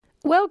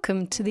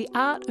Welcome to the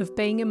Art of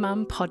Being a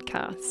Mum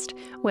podcast,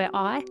 where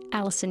I,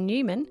 Alison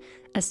Newman,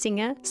 a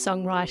singer,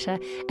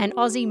 songwriter, and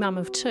Aussie mum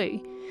of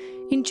two,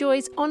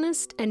 enjoys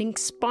honest and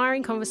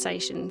inspiring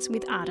conversations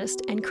with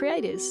artists and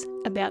creators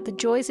about the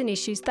joys and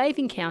issues they've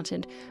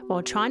encountered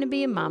while trying to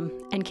be a mum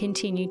and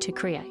continue to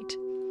create.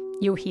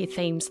 You'll hear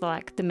themes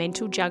like the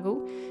mental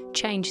juggle,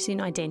 changes in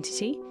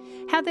identity,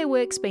 how their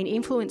work's been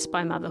influenced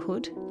by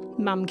motherhood,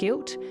 mum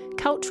guilt,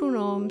 cultural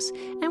norms,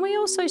 and we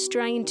also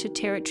stray into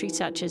territory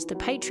such as the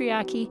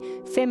patriarchy,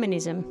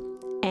 feminism,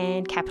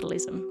 and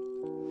capitalism.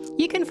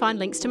 You can find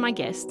links to my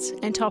guests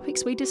and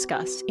topics we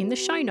discuss in the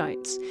show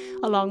notes,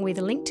 along with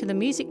a link to the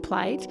music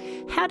played,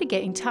 how to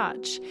get in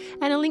touch,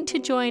 and a link to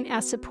join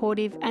our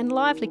supportive and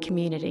lively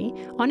community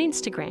on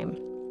Instagram.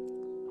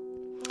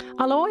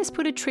 I'll always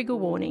put a trigger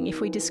warning if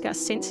we discuss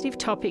sensitive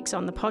topics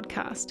on the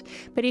podcast,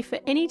 but if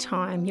at any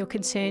time you're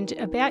concerned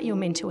about your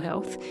mental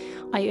health,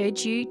 I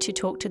urge you to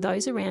talk to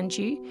those around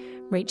you,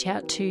 reach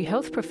out to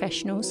health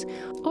professionals,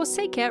 or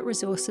seek out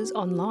resources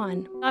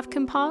online. I've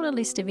compiled a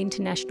list of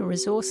international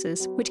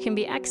resources which can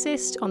be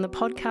accessed on the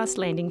podcast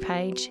landing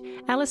page,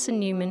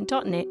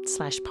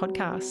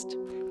 alisonnewman.net/podcast.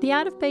 The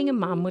Art of Being a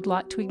Mum would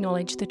like to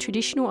acknowledge the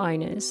traditional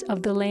owners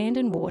of the land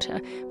and water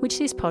which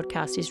this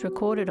podcast is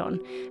recorded on,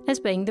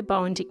 as being the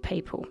Boandik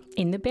people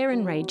in the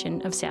Berrin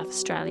region of South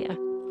Australia.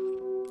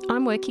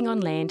 I'm working on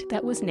land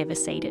that was never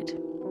ceded.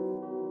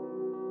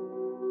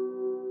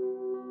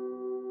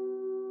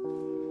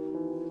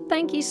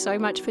 Thank you so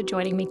much for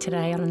joining me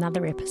today on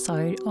another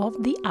episode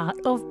of the Art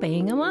of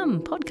Being a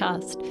Mum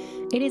podcast.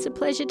 It is a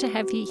pleasure to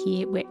have you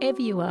here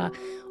wherever you are,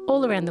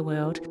 all around the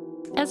world.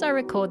 As I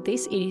record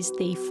this, it is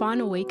the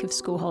final week of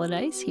school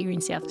holidays here in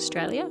South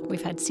Australia.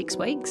 We've had 6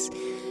 weeks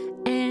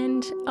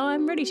and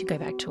I'm ready to go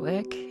back to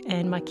work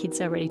and my kids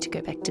are ready to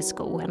go back to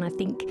school. And I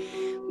think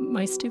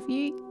most of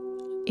you,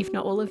 if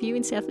not all of you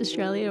in South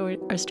Australia or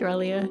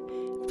Australia,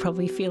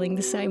 probably feeling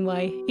the same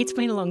way. It's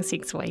been a long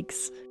 6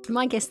 weeks.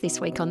 My guest this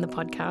week on the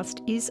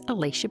podcast is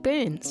Alisha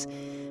Burns.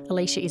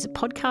 Alisha is a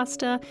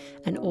podcaster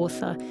and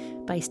author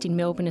based in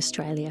Melbourne,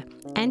 Australia,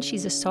 and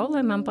she's a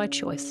solo mum by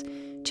choice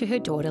to her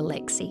daughter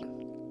Lexi.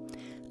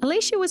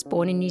 Alisha was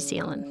born in New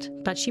Zealand,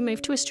 but she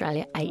moved to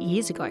Australia 8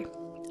 years ago.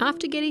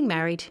 After getting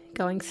married,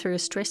 going through a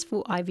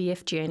stressful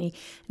IVF journey,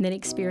 and then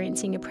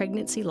experiencing a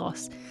pregnancy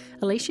loss,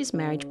 Alisha's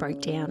marriage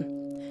broke down.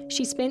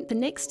 She spent the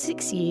next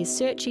 6 years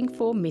searching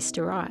for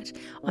Mr. Right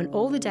on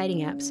all the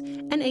dating apps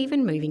and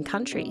even moving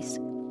countries.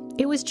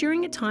 It was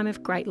during a time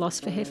of great loss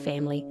for her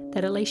family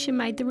that Alisha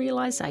made the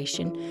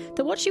realisation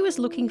that what she was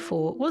looking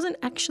for wasn't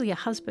actually a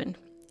husband,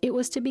 it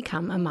was to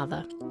become a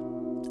mother.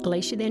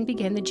 Alisha then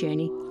began the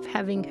journey of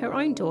having her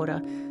own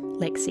daughter,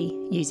 Lexi,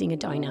 using a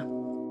donor.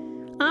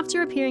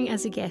 After appearing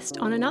as a guest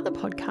on another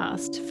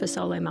podcast for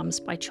Solo Mums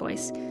by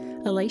Choice,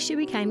 Alisha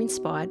became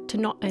inspired to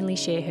not only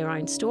share her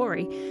own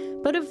story,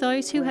 but of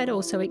those who had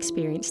also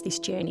experienced this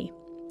journey,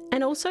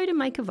 and also to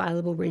make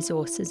available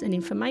resources and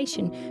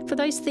information for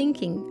those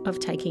thinking of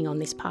taking on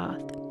this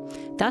path.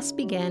 Thus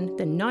began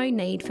the No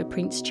Need for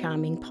Prince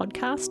Charming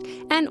podcast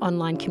and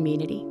online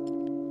community.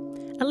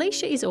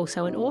 Alisha is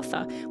also an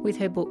author with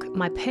her book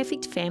My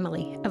Perfect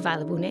Family,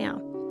 available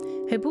now.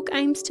 Her book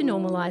aims to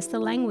normalise the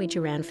language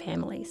around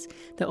families,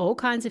 that all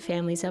kinds of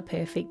families are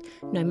perfect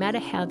no matter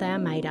how they are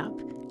made up,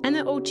 and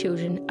that all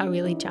children are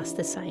really just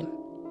the same.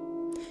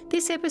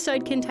 This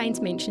episode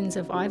contains mentions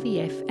of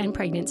IVF and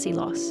pregnancy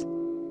loss.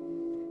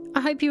 I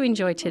hope you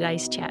enjoy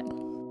today's chat.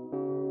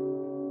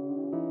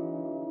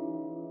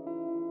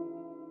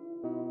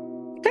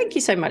 Thank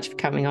you so much for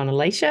coming on,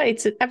 Alisha.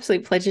 It's an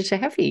absolute pleasure to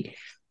have you.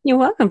 You're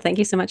welcome. Thank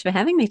you so much for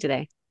having me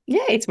today.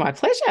 Yeah, it's my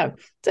pleasure.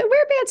 So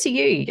whereabouts are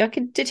you? I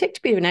can detect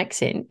a bit of an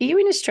accent. Are you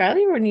in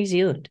Australia or New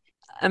Zealand?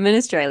 I'm in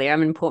Australia.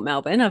 I'm in Port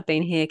Melbourne. I've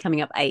been here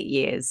coming up 8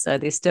 years. So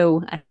there's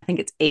still, I think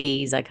it's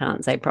E's. I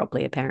can't say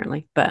properly,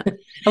 apparently. But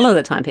a lot of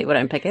the time people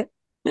don't pick it.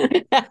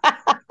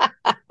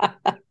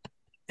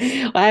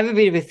 I have a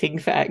bit of a thing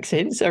for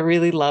accents. I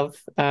really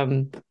love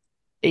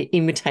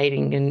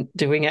imitating and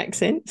doing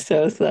accents.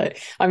 So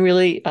I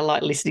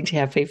like listening to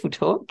how people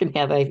talk and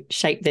how they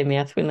shape their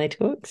mouth when they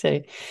talk. So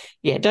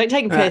yeah, don't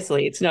take it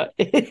personally. It's not.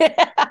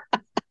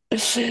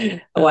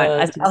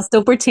 I'll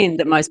still pretend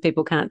that most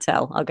people can't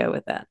tell. I'll go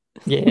with that.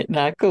 Yeah,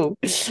 no, cool.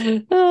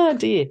 Oh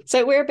dear.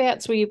 So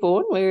whereabouts were you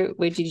born? Where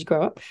did you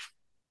grow up?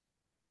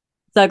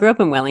 So I grew up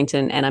in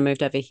Wellington and I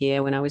moved over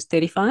here when I was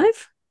 35.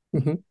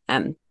 Mm-hmm.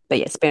 But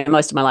yeah, spent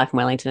most of my life in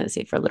Wellington,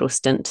 except for a little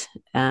stint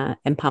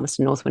in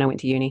Palmerston North when I went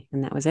to uni,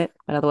 and that was it.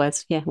 But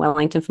otherwise, yeah,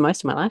 Wellington for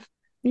most of my life.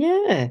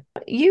 Yeah.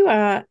 You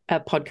are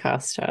a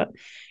podcaster.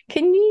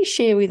 Can you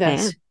share with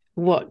us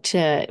what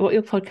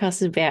your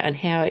podcast is about and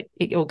how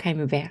it all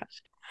came about?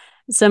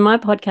 So my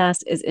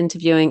podcast is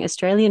interviewing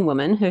Australian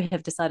women who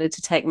have decided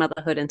to take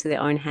motherhood into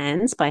their own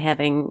hands by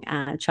having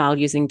a child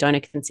using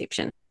donor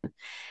conception.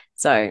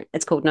 So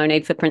it's called No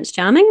Need for Prince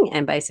Charming,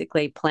 and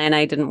basically plan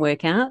A didn't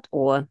work out,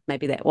 or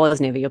maybe that was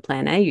never your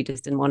plan A, you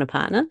just didn't want a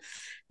partner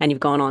and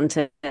you've gone on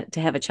to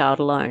have a child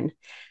alone.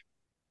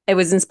 It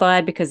was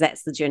inspired because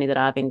that's the journey that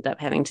I've ended up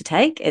having to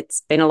take.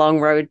 It's been a long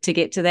road to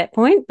get to that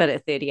point, but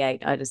at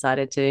 38, I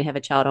decided to have a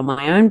child on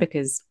my own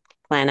because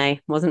plan A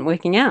wasn't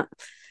working out.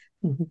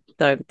 Mm-hmm.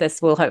 So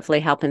this will hopefully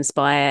help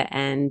inspire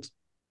and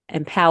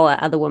empower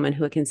other women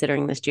who are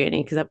considering this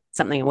journey, because it's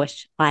something I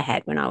wish I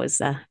had when I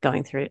was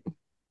going through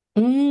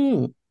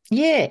it.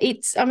 Yeah,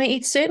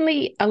 it's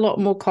certainly a lot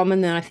more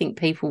common than I think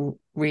people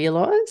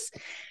realize.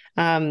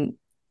 Personally,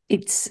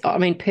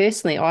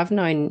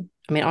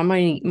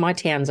 my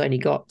town's only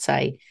got,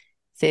 say,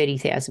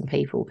 30,000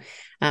 people.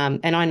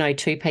 And I know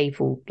two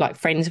people, like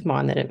friends of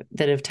mine,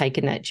 that have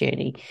taken that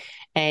journey.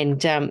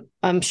 And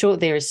I'm sure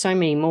there are so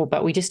many more,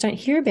 but we just don't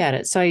hear about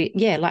it. So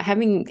yeah, like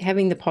having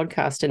the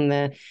podcast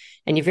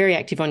and you're very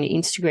active on your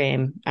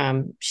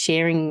Instagram,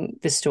 sharing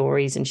the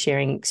stories and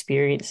sharing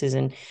experiences.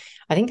 And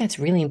I think that's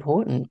really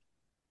important.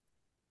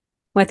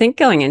 Well, I think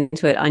going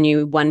into it, I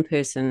knew one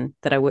person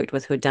that I worked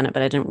with who had done it,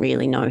 but I didn't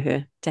really know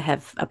her to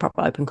have a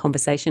proper open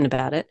conversation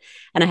about it.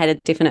 And I had a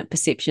definite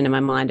perception in my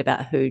mind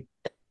about who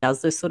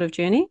does this sort of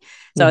journey.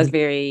 So I was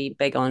very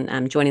big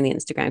on joining the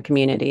Instagram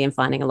community and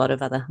finding a lot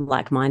of other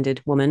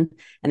like-minded women.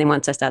 And then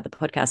once I started the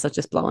podcast, I was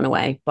just blown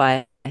away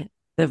by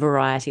the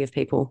variety of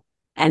people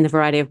and the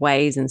variety of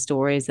ways and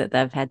stories that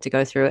they've had to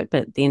go through it.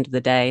 But at the end of the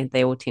day,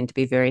 they all tend to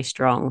be very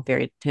strong,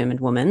 very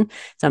determined women.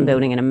 So I'm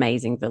building an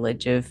amazing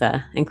village of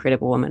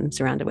incredible women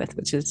surrounded with,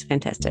 which is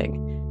fantastic.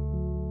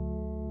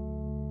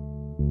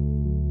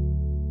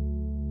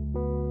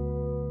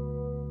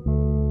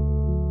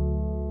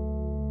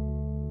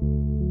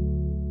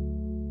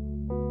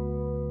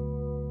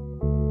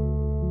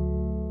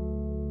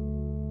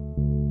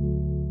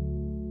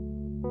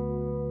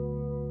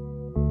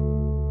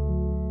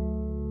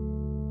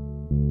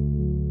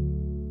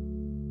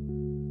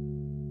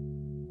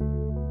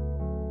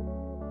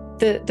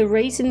 The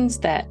reasons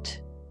that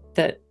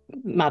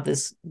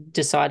mothers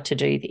decide to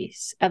do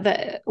this,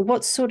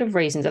 what sort of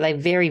reasons? Are they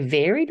very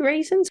varied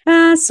reasons?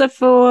 So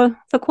for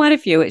quite a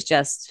few, it's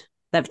just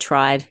they've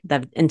tried,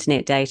 they've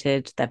internet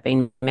dated, they've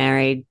been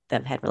married,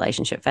 they've had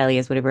relationship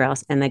failures, whatever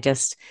else, and they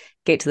just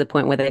get to the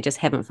point where they just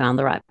haven't found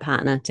the right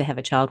partner to have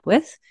a child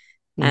with.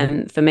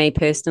 For me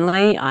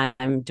personally,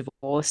 I'm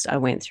divorced. I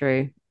went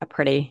through a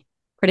pretty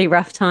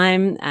rough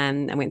time.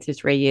 I went through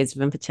 3 years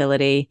of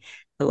infertility,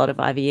 a lot of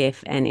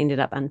IVF, and ended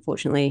up,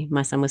 unfortunately,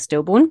 my son was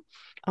stillborn.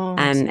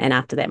 And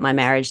after that, my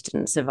marriage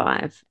didn't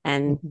survive.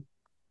 And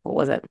what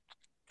was it?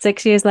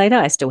 6 years later,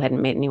 I still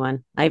hadn't met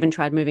anyone. I even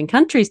tried moving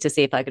countries to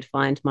see if I could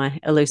find my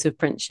elusive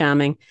Prince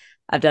Charming.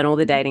 I've done all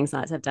the dating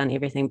sites, I've done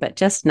everything, but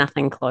just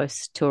nothing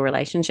close to a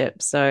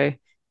relationship. So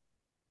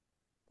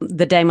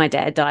the day my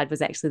dad died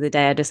was actually the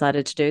day I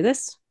decided to do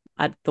this.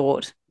 I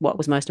thought what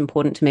was most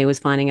important to me was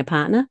finding a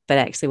partner, but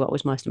actually what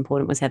was most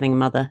important was having a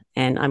mother.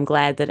 And I'm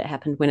glad that it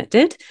happened when it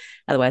did.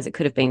 Otherwise, it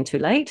could have been too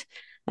late.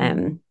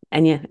 And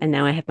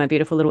now I have my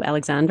beautiful little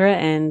Alexandra,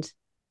 and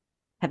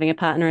having a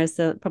partner is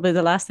probably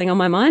the last thing on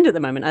my mind at the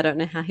moment. I don't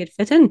know how he'd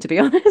fit in, to be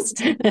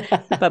honest,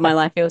 but my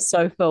life feels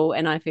so full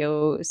and I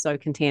feel so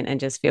content and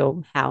just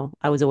feel how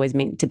I was always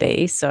meant to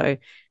be. So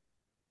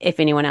if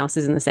anyone else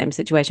is in the same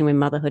situation where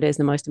motherhood is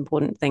the most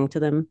important thing to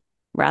them,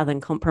 rather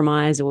than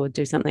compromise or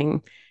do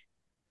something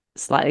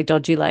slightly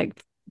dodgy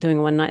like doing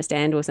a one-night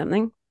stand or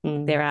something,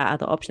 there are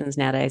other options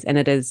nowadays, and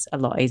it is a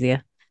lot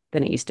easier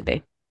than it used to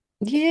be.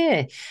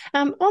 Yeah.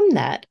 On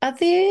that, are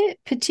there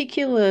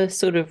particular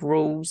sort of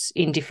rules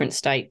in different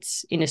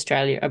states in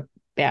Australia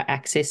about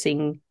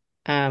accessing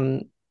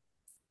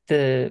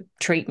the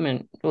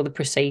treatment or the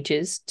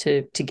procedures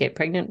to get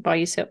pregnant by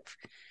yourself?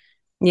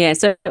 Yeah,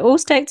 so all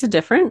states are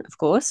different, of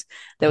course.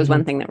 There was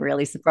one thing that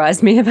really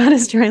surprised me about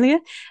Australia.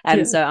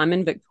 So I'm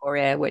in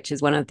Victoria, which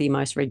is one of the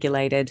most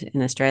regulated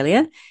in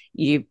Australia.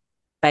 You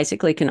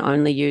basically can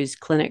only use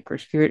clinic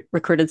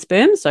recruited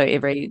sperm. So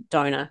every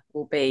donor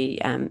will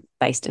be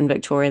based in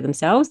Victoria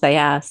themselves. They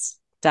are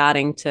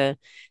starting to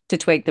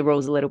tweak the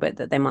rules a little bit,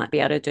 that they might be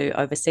able to do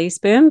overseas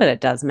sperm, but it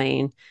does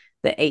mean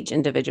that each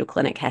individual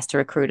clinic has to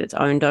recruit its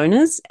own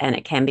donors, and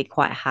it can be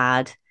quite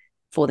hard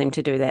for them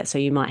to do that. So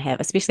you might have,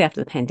 especially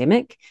after the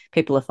pandemic,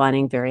 people are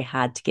finding very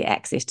hard to get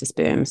access to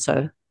sperm.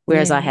 So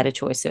whereas I had a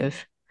choice of,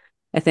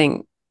 I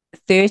think,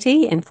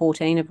 30 and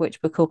 14 of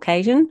which were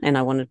Caucasian, and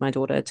I wanted my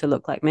daughter to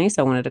look like me,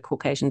 so I wanted a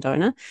Caucasian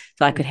donor,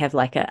 so I could have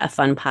like a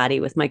fun party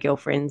with my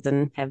girlfriends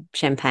and have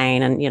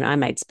champagne, and I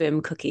made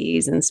sperm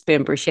cookies and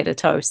sperm bruschetta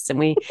toasts, and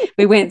we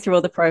went through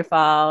all the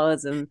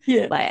profiles and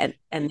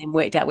and then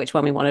worked out which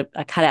one we wanted.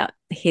 I cut out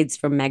heads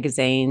from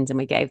magazines and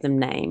we gave them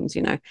names.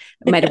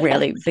 Made a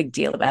really big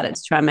deal about it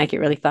to try and make it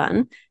really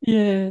fun.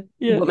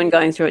 Women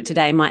going through it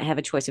today might have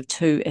a choice of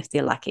 2 if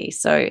they're lucky,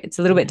 so it's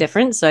a little bit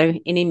different. So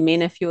any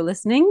men, if you're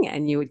listening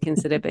and you would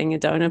consider being a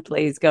donor,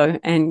 please go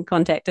and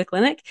contact a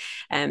clinic.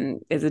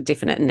 There's a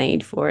definite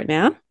need for it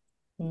now.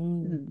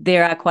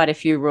 There are quite a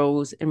few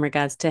rules in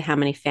regards to how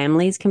many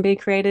families can be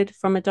created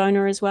from a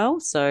donor as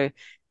well. So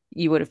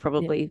you would have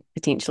probably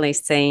potentially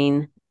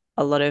seen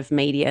a lot of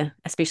media,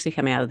 especially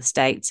coming out of the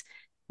States,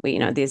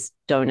 where there's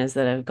donors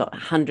that have got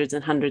hundreds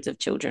and hundreds of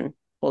children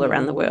all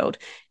around the world.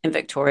 In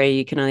Victoria,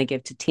 you can only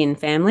give to 10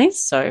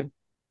 families. So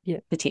Yeah.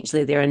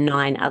 potentially there are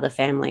 9 other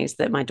families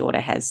that my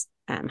daughter has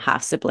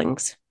half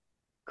siblings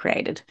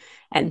created,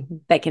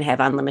 and they can have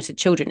unlimited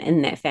children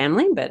in that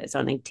family, but it's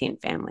only 10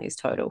 families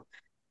total.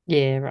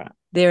 Yeah, right.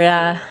 There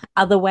are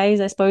other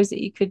ways, I suppose,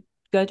 that you could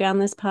go down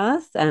this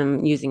path,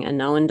 using a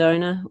known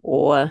donor,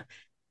 or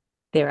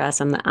there are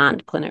some that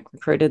aren't clinic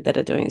recruited that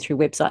are doing it through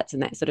websites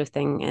and that sort of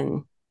thing. And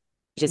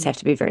you just have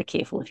to be very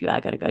careful if you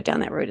are going to go down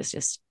that route. It's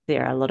just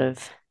there are a lot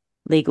of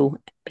legal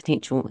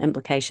potential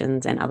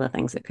implications and other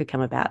things that could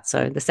come about.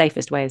 So the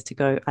safest way is to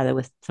go either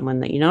with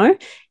someone that you know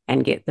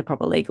and get the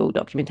proper legal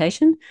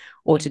documentation,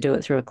 or to do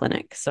it through a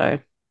clinic. So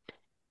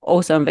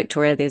also in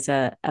Victoria, there's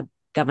a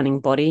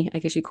governing body, I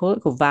guess you call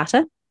it, called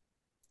VATA,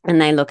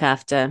 and they look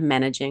after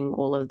managing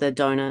all of the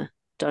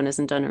donors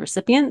and donor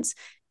recipients.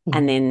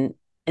 And then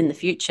in the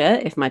future,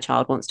 if my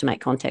child wants to make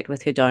contact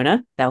with her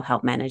donor, they'll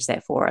help manage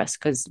that for us,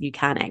 because you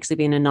can't actually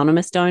be an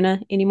anonymous donor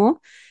anymore.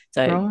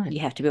 So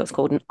you have to be what's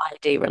called an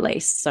ID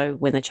release. So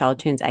when the child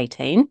turns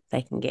 18,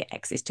 they can get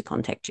access to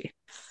contact you.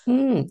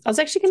 I was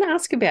actually going to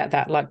ask about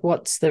that. Like,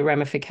 what's the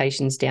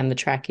ramifications down the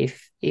track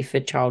if a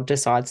child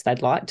decides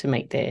they'd like to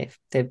meet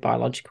their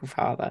biological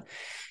father?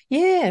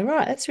 Yeah,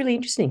 right. That's really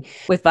interesting.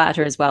 With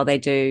VATA as well, they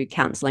do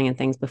counselling and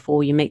things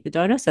before you meet the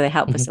donor. So they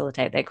help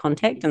facilitate that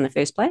contact in the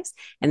first place.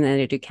 And then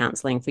they do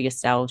counselling for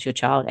yourselves, your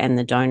child, and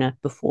the donor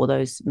before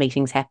those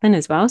meetings happen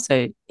as well.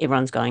 So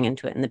everyone's going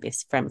into it in the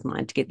best frame of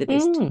mind to get the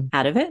best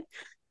out of it.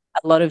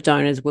 A lot of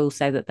donors will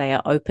say that they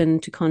are open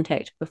to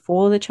contact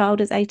before the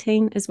child is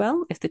 18 as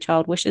well, if the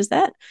child wishes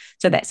that.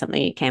 So that's something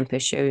you can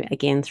pursue,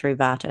 again, through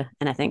VATA.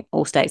 And I think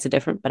all states are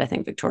different, but I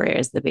think Victoria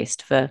is the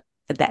best for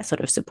that sort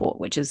of support,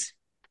 which is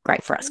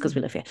great for us because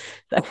we live here.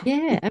 So.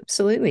 Yeah,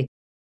 absolutely.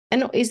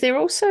 And is there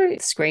also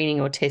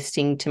screening or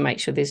testing to make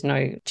sure there's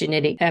no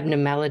genetic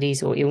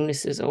abnormalities or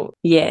illnesses?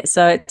 Yeah,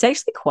 so it's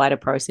actually quite a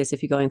process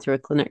if you're going through a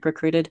clinic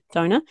recruited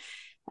donor.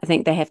 I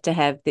think they have to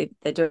have, they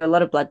do a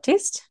lot of blood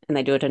tests, and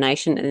they do a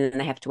donation, and then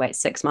they have to wait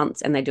 6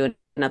 months and they do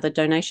another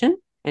donation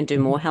and do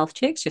more health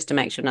checks just to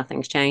make sure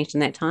nothing's changed in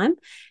that time.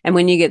 And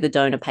when you get the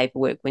donor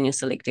paperwork, when you're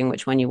selecting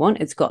which one you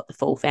want, it's got the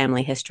full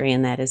family history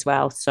in that as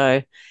well.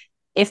 So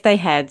if they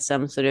had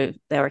some sort of,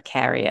 they were a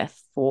carrier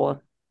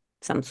for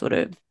some sort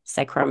of,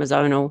 say,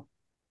 chromosomal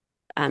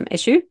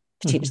issue,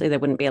 potentially they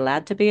wouldn't be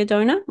allowed to be a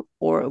donor,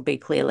 or it would be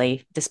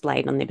clearly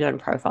displayed on their donor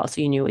profile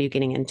so you knew what you're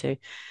getting into. Yeah.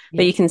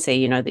 But you can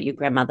see, that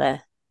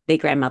their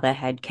grandmother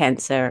had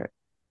cancer,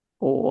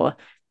 or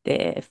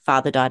their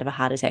father died of a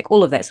heart attack,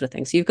 all of that sort of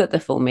thing. So you've got the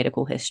full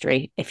medical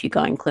history if you're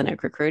going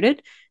clinic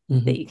recruited,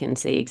 that you can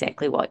see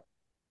exactly what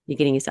you're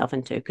getting yourself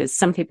into, because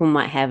some people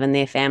might have in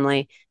their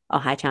family a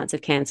high chance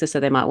of cancer,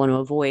 so they might want to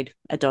avoid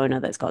a donor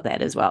that's got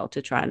that as well,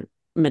 to try and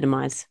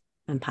minimize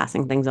and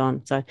passing things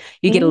on. So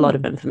you get a lot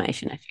of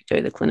information if you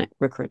do the clinic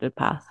recruited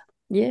path.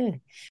 Yeah.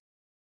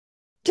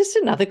 Just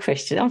another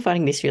question. I'm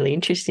finding this really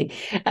interesting.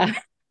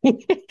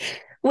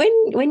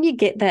 When you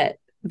get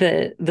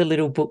the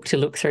little book to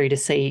look through to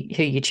see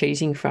who you're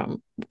choosing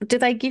from, do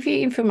they give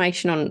you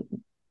information on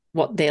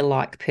what they're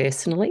like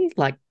personally,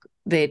 like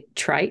their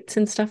traits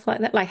and stuff like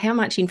that? Like, how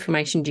much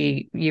information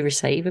do you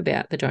receive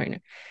about the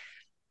donor?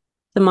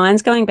 So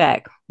mine's going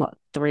back,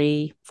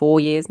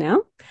 3-4 years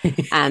now.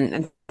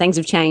 And things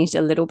have changed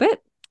a little bit.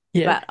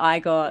 Yeah.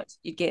 But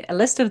you get a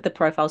list of the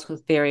profiles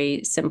with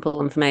very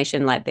simple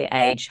information, like their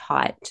age,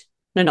 height.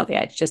 No, not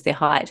the age, just their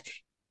height,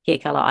 hair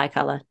color, eye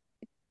color,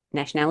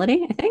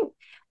 nationality, I think.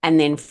 And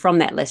then from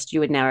that list, you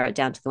would narrow it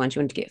down to the ones you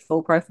want to get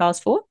full profiles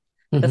for.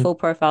 The full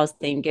profiles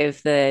then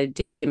give the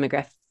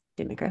demographic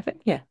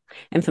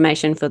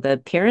information for the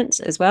parents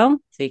as well.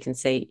 So you can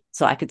see,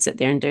 so I could sit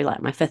there and do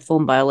like my 5th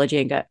form biology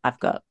and go, I've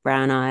got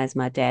brown eyes,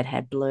 my dad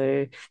had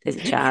blue, there's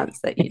a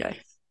chance that,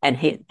 and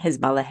his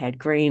mother had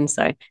green.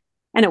 So,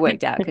 and it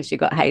worked out because she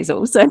got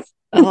hazel. So,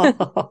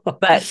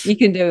 but you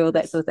can do all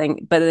that sort of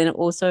thing. But then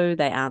also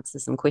they answer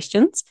some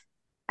questions,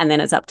 and then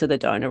it's up to the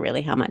donor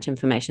really how much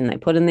information they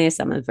put in there.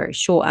 Some are very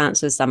short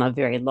answers, some are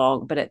very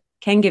long, but it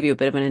can give you a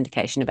bit of an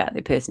indication about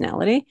their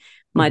personality.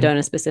 My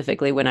donor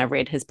specifically, when I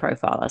read his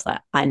profile, I was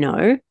like, I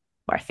know,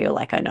 or I feel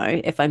like I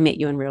know, if I met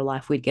you in real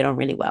life, we'd get on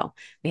really well.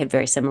 We had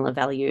very similar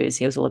values.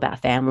 He was all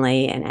about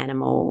family and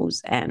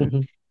animals,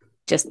 and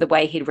just the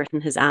way he'd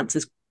written his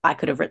answers, I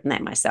could have written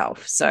that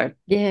myself. So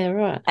yeah,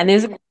 right. And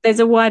there's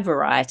a wide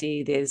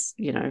variety. There's,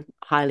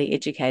 highly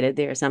educated.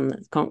 There are some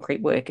that's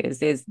concrete workers.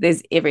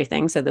 There's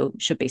everything. So there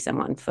should be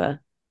someone for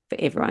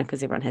everyone,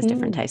 because everyone has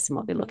different tastes in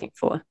what they're looking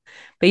for.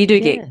 But you do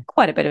get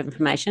quite a bit of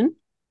information.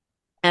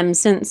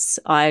 Since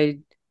I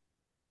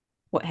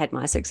had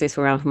my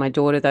successful round for my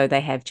daughter, though,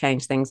 they have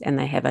changed things, and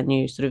they have a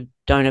new sort of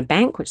donor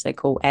bank, which they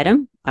call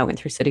Adam. I went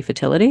through City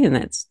Fertility, and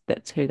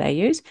that's who they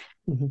use.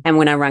 And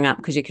when I rang up,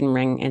 because you can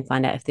ring and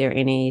find out if there are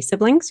any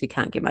siblings, you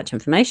can't get much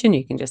information.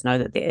 You can just know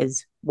that there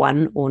is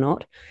one or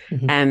not.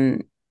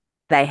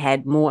 They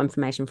had more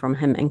information from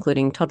him,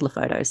 including toddler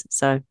photos.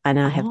 So I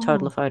now have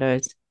toddler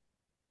photos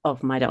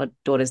of my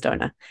daughter's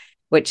donor,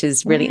 which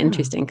is really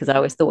interesting, because I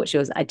always thought she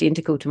was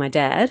identical to my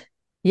dad.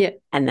 Yeah.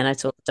 And then I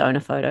saw the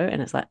donor photo,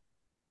 and it's like,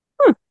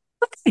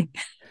 okay.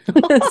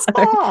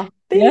 So,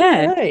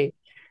 yeah.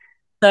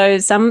 So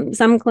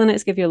some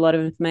clinics give you a lot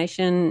of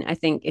information. I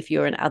think if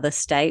you're in other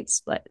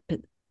states, like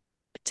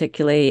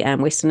particularly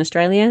Western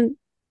Australia,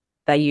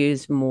 they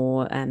use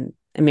more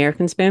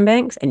American sperm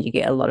banks, and you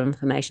get a lot of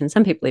information.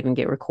 Some people even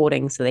get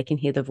recordings so they can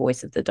hear the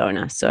voice of the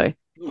donor. So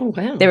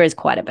wow. There is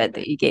quite a bit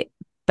that you get,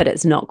 but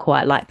it's not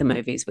quite like the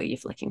movies where you're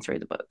flicking through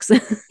the books.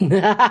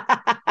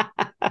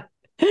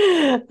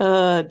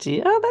 Oh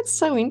dear. Oh, that's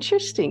so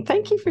interesting.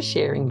 Thank you for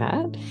sharing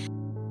that.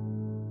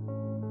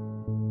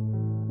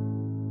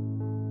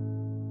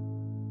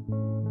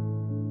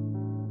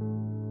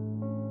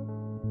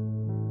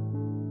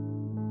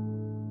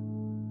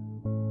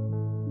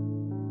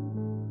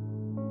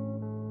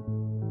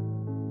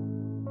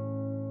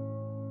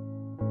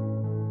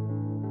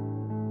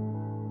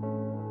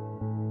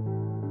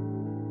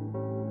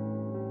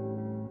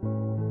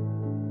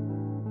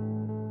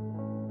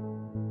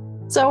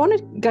 So I want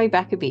to go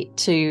back a bit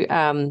to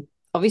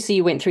obviously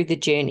you went through the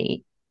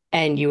journey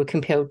and you were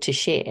compelled to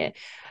share.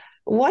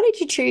 Why did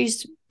you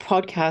choose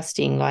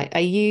podcasting? Like,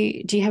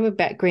 do you have a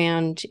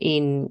background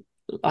in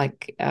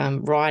like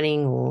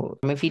writing, or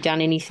have you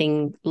done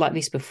anything like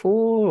this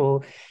before?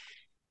 Or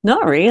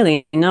Not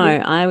really. No,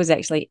 yeah. I was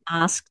actually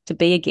asked to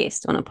be a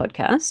guest on a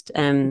podcast.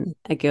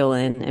 A girl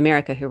in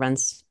America who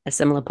runs a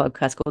similar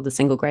podcast called The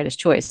Single Greatest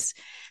Choice.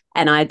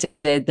 And I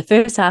did the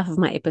first half of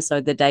my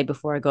episode the day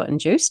before I got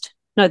induced.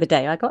 No, the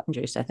day I got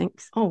induced, I think.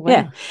 Oh wow.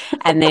 Yeah.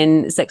 And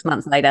then 6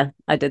 months later,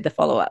 I did the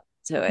follow-up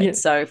to it. Yeah.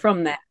 So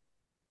from that,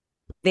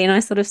 then I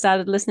sort of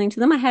started listening to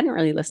them. I hadn't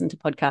really listened to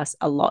podcasts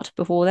a lot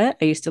before that.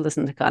 I used to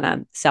listen to kind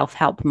of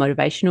self-help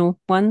motivational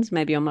ones,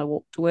 maybe on my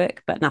walk to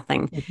work, but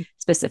nothing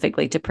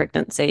specifically to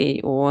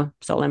pregnancy or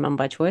solo mum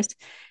by choice.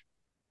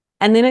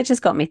 And then it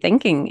just got me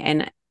thinking.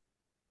 And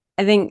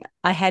I think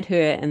I had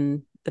her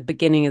in the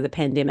beginning of the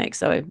pandemic.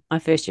 So my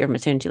first year of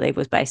maternity leave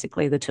was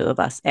basically the two of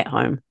us at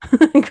home.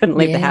 Couldn't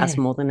leave the house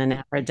more than an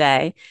hour a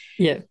day.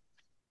 Yeah.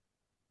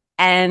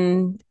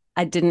 And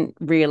I didn't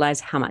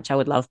realize how much I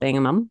would love being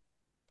a mum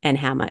and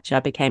how much I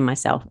became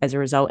myself as a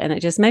result. And it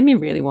just made me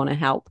really want to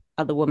help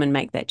other women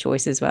make that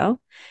choice as well.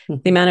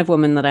 The amount of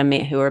women that I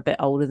met who are a bit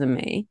older than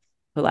me,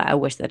 who like, I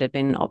wish that had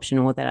been an option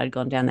or that I'd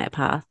gone down that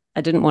path.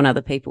 I didn't want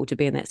other people to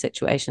be in that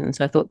situation.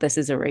 So I thought this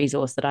is a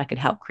resource that I could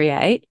help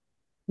create.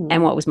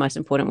 And what was most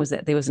important was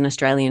that there was an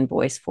Australian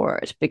voice for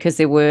it, because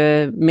there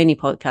were many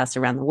podcasts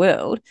around the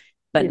world,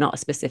 but not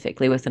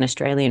specifically with an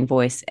Australian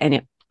voice. And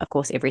it, of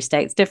course, every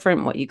state's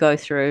different, what you go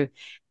through.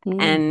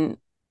 And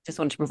just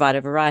wanted to provide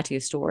a variety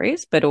of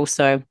stories, but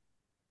also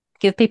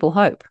give people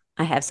hope.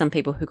 I have some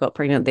people who got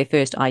pregnant their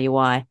first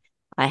IUI.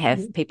 I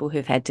have people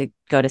who've had to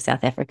go to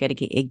South Africa to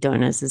get egg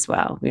donors as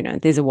well. You know,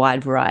 there's a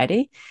wide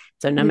variety.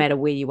 So no matter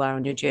where you are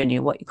on your journey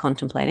or what you're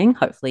contemplating,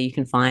 hopefully you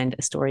can find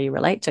a story you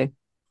relate to.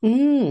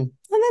 Oh,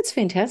 that's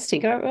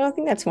fantastic. I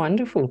think that's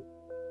wonderful.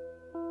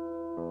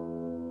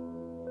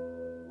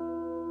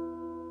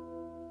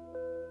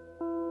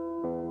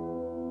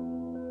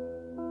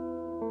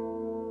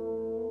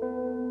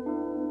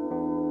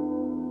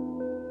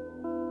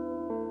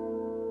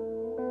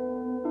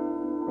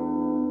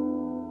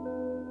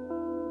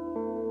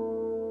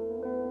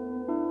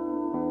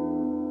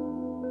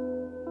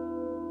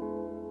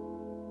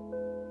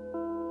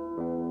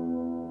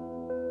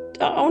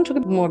 I want to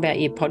talk more about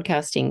your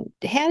podcasting.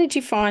 How did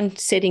you find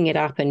setting it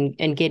up and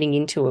getting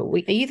into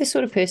it? Are you the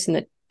sort of person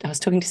that, I was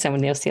talking to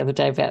someone else the other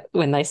day about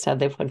when they started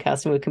their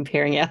podcast and we were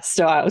comparing our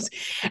styles.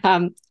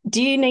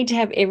 Do you need to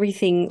have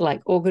everything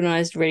like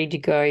organized, ready to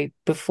go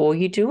before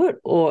you do it?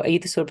 Or are you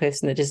the sort of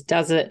person that just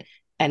does it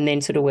and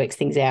then sort of works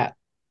things out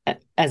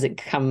as it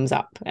comes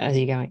up as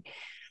you're going?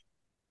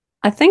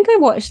 I think I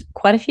watched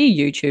quite a few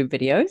YouTube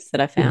videos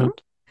that I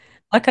found.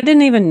 Like I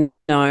didn't even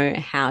know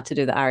how to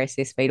do the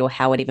RSS feed or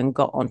how it even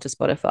got onto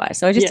Spotify.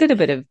 So I just did a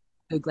bit of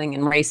Googling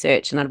and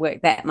research, and I'd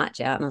worked that much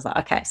out. And I was like,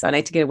 okay, so I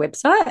need to get a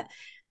website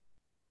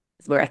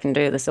where I can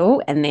do this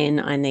all. And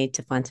then I need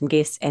to find some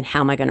guests, and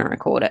how am I going to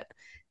record it?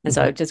 And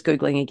so just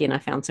Googling again, I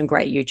found some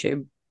great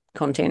YouTube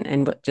content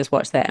and just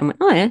watched that and went,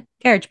 oh yeah,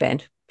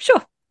 GarageBand.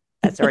 Sure.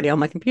 That's already on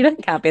my computer.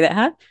 Can't be that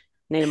hard.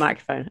 Need a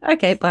microphone.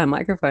 Okay, buy a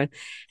microphone.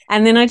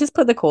 And then I just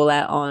put the call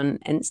out on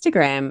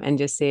Instagram and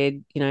just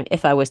said, you know,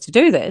 if I was to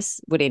do this,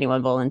 would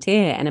anyone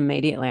volunteer? And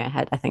immediately I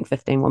had, I think,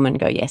 15 women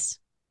go yes.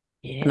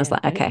 And I was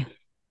like, okay,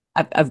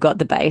 I've got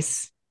the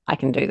base. I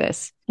can do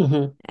this.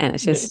 And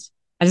it's just,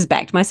 I just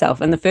backed myself.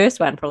 And the first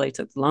one probably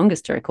took the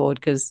longest to record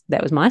because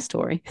that was my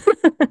story.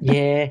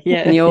 And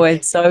you're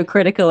always so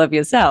critical of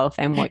yourself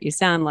and what you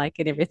sound like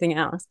and everything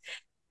else.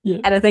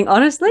 And I think,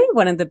 honestly,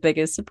 one of the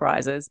biggest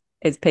surprises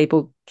is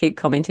people keep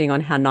commenting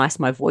on how nice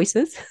my voice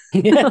is. I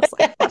was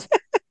like, what?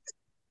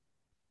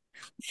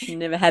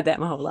 Never had that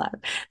my whole life.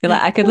 They're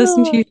like, I could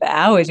listen to you for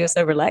hours. You're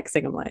so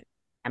relaxing. I'm like,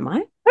 am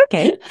I?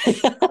 Okay.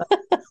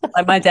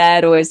 Like my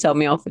dad always told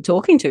me off for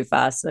talking too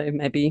fast. So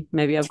maybe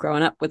I've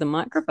grown up with a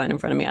microphone in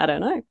front of me. I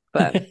don't know.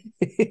 But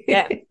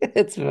yeah.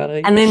 It's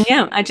funny. And then,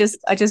 I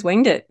just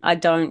winged it. I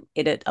don't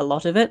edit a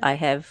lot of it. I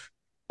have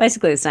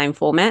basically the same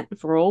format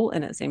for all,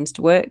 and it seems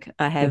to work.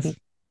 I have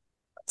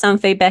some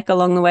feedback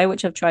along the way,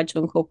 which I've tried to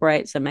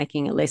incorporate. So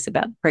making it less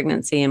about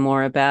pregnancy and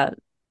more about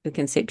the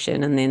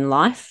conception and then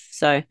life.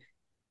 So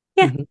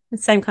yeah, the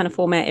same kind of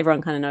format.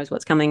 Everyone kind of knows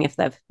what's coming if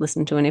they've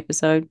listened to an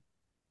episode.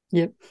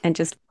 Yep. And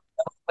just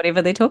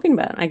whatever they're talking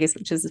about, I guess,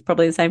 which is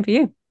probably the same for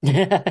you.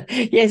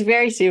 Yes,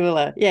 very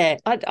similar. Yeah,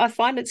 I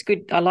find it's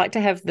good. I like to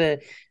have the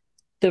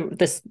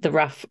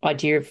rough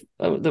idea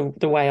of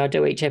the way I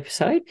do each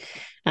episode.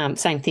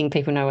 Same thing,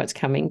 people know what's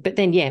coming. But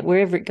then, yeah,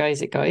 wherever it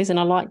goes, and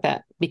I like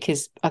that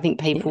because I think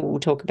people will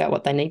talk about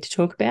what they need to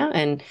talk about.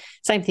 And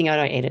same thing, I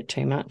don't edit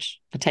too much.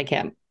 I take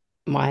out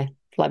my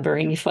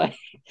blabbering if I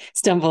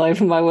stumble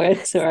over my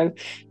words or I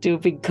do a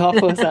big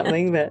cough or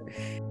something. But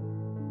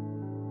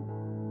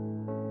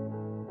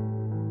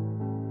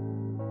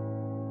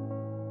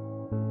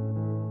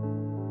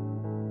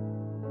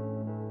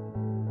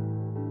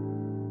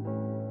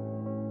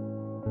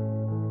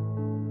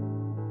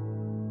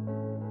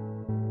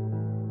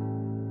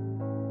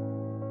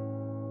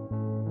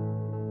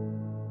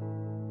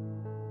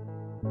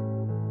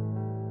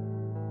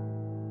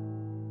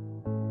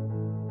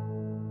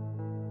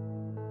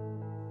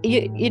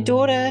your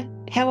daughter,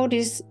 how old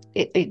is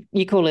it?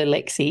 You call her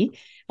Lexi.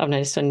 I've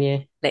noticed on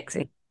your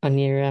Lexi. On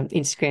your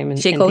Instagram.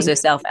 She calls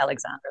herself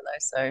Alexandra, though,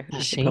 so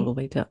I should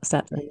probably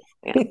start doing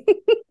that. Yeah.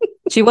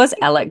 She was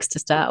Alex to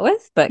start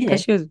with, but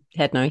because she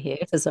had no hair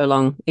for so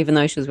long, even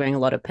though she was wearing a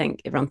lot of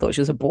pink, everyone thought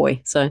she was a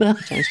boy, so I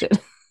changed it.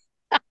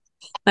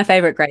 My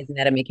favourite Grey's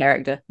Anatomy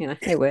character,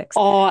 it works.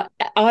 Oh,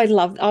 I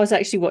was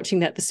actually watching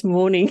that this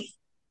morning.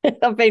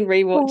 I've been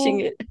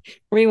rewatching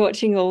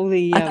all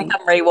the. I think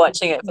I'm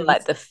rewatching it for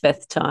like the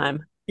 5th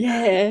time.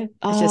 Yeah,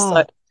 it's just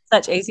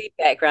such easy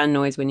background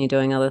noise when you're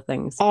doing other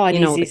things. Oh, it you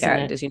know is, all the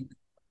characters, you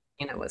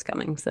know what's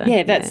coming. So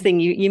yeah, that's the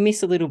thing. You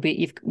miss a little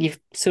bit. You've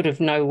sort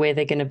of know where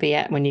they're going to be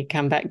at when you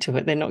come back to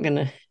it. They're not going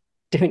to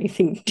do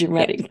anything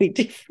dramatically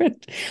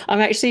different.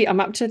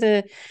 I'm up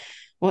to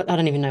I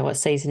don't even know what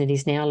season it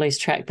is now. I lose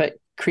track. But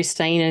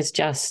Christina's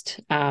just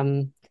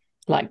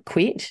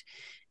quit.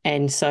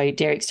 And so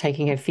Derek's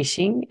taking her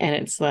fishing, and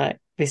it's like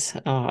this.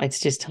 Oh, it's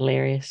just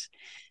hilarious.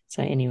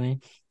 So anyway,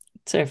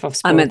 so if I've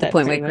spoiled I'm at the that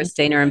point where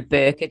Christina and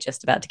Burke are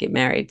just about to get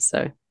married.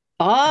 So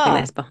I think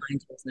that's behind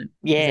you, isn't it?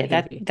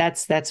 Yeah,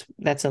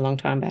 that's a long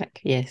time back.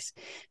 Yes,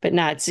 but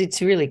no,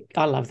 it's really,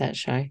 I love that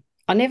show.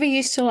 I never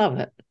used to love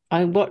it.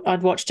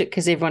 I'd watched it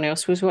because everyone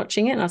else was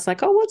watching it, and I was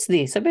like, oh, what's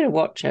this? I better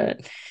watch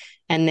it.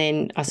 And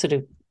then I sort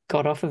of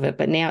got off of it,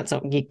 but now it's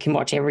you can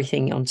watch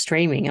everything on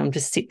streaming. I'm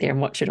just sit there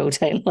and watch it all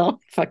day long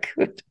if I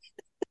could.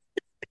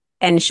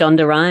 And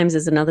Shonda Rhimes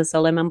is another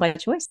solo mum by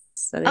choice.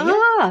 So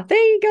there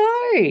you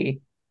go.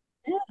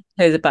 Yeah,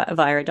 who's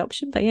via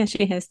adoption, but yeah,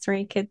 she has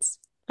 3 kids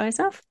by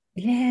herself.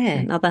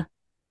 Yeah,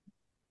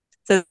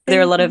 so there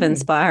are a lot of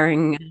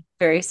inspiring,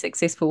 very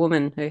successful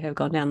women who have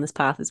gone down this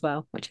path as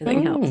well, which I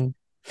think helps.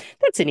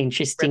 That's an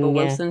interesting. Rebel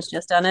Wilson's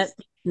just done it.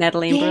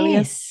 Natalie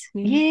Imbruglia.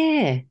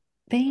 Yeah.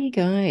 There you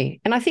go.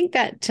 And I think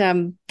that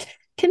can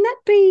that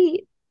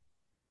be,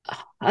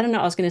 I don't know,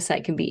 I was going to say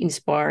it can be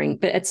inspiring,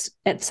 but it's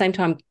at the same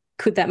time,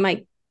 could that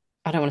make,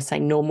 I don't want to say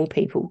normal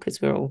people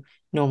because we're all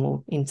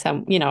normal in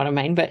some, you know what I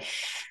mean, but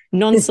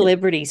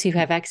non-celebrities who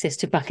have access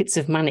to buckets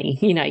of money,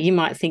 you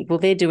might think, well,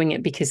 they're doing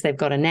it because they've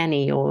got a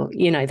nanny or,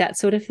 that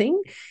sort of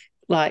thing.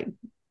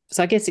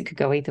 So I guess it could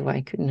go either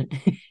way, couldn't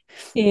it?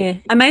 Yeah.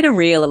 I made a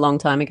reel a long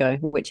time ago,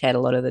 which had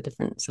a lot of the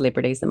different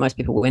celebrities that most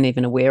people weren't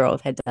even aware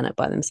of had done it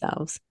by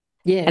themselves.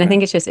 Yeah. And I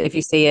think it's just if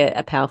you see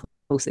a powerful,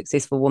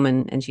 successful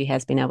woman and she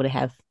has been able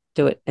to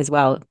do it as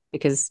well,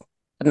 because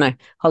I don't know,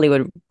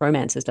 Hollywood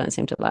romances don't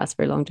seem to last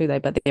very long, do they?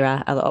 But there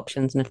are other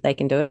options, and if they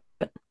can do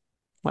it,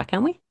 why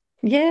can't we?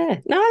 Yeah.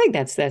 No, I think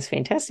that's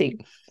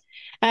fantastic.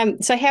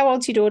 So how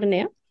old's your daughter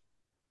now?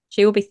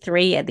 She will be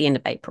 3 at the end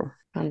of April.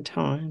 Fun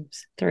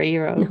times,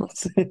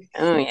 3-year-olds.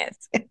 Oh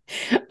yes.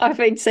 I've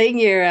been seeing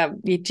your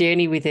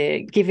journey with her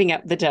giving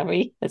up the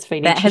dummy.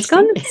 That has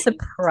gone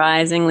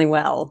surprisingly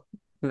well.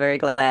 I'm very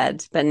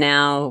glad. But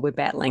now we're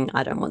battling.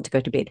 I don't want to go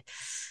to bed.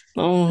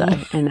 Oh.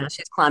 And now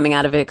she's climbing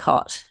out of her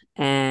cot.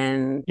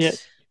 And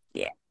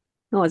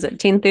what was it,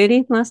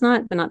 10:30 last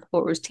night? The night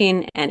before it was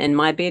 10, and in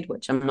my bed,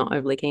 which I'm not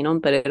overly keen on,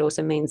 but it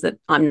also means that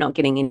I'm not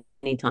getting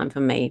any time for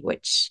me,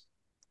 which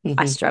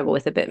I struggle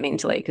with a bit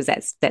mentally, because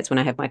that's when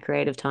I have my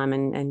creative time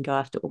and go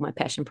after all my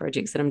passion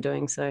projects that I'm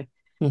doing. So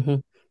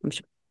I'm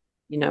sure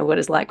you know what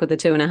it's like with a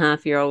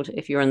 2.5-year-old.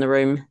 If you're in the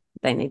room,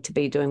 they need to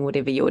be doing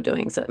whatever you're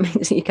doing. So it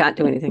means you can't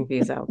do anything for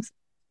yourselves.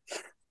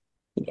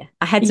 Yeah.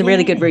 I had some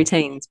really good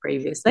routines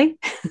previously.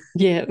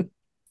 Yeah.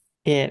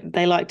 Yeah.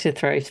 They like to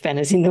throw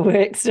spanners in the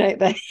works, don't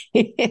they?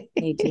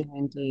 They do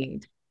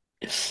indeed.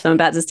 So I'm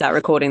about to start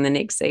recording the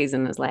next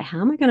season. It's like,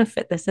 how am I going to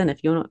fit this in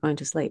if you're not going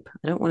to sleep?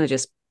 I don't want to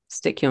just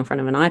stick you in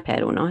front of an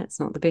iPad all night. It's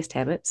not the best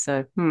habit.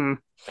 So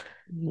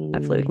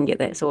hopefully we can get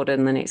that sorted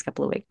in the next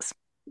couple of weeks.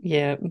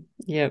 Yeah.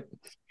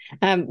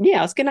 I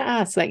was going to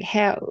ask,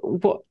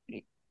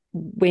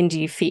 when do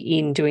you fit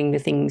in doing the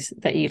things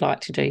that you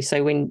like to do?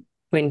 So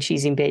when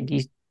she's in bed,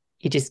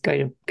 you just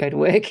go to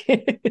work.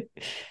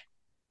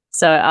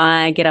 So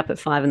I get up at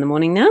 5 in the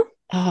morning now.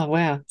 Oh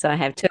wow! So I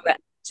have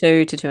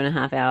 2 to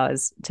 2.5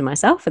 hours to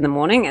myself in the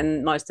morning.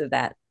 And most of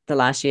that, the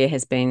last year,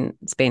 has been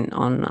spent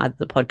on either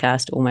the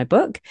podcast or my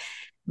book.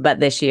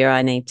 But this year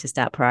I need to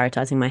start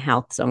prioritizing my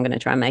health. So I'm going to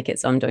try and make it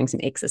so I'm doing some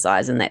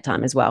exercise in that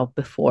time as well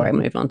before I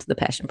move on to the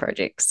passion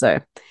project. So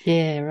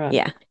yeah, right.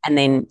 yeah. And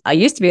then I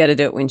used to be able to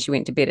do it when she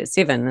went to bed at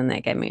 7, and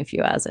that gave me a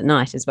few hours at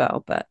night as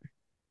well. But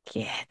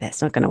yeah,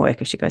 that's not going to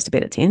work if she goes to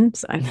bed at 10.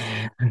 So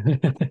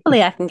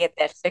hopefully I can get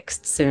that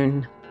fixed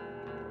soon.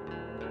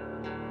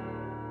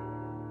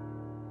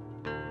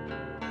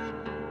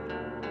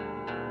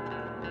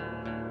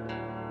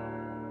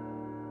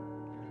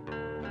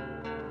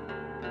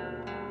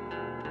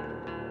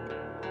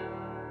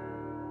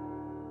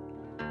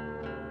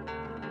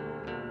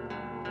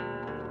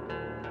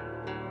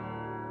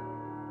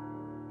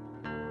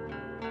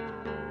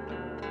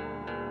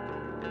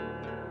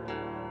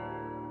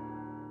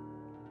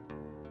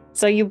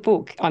 So your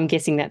book, I'm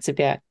guessing that's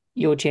about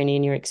your journey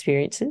and your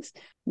experiences.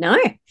 No,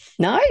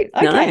 No?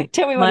 Okay. no.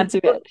 Tell me what My it's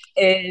about. book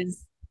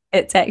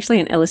it's actually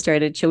an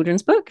illustrated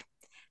children's book.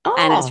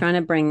 And it's Oh, trying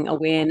to bring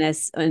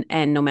awareness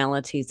and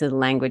normality to the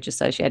language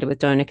associated with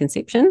donor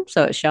conception.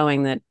 So it's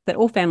showing that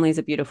all families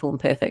are beautiful and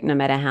perfect, no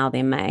matter how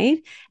they're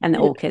made, and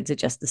that yeah. all kids are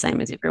just the same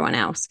as everyone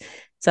else.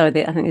 So I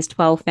think there's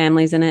 12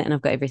 families in it, and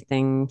I've got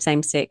everything: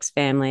 same-sex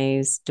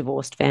families,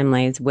 divorced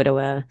families,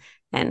 widower,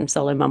 and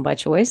solo mum by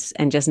choice,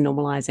 and just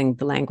normalizing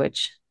the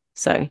language.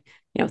 So,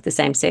 with the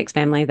same-sex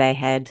family, they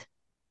had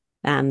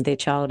their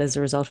child as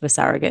a result of a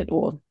surrogate,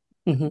 or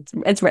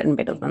it's written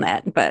better than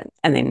that.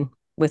 And then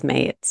with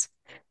me, it's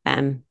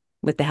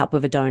with the help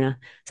of a donor.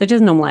 So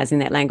just normalizing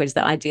that language,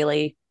 that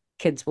ideally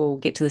kids will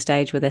get to the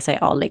stage where they say,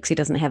 oh, Lexi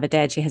doesn't have a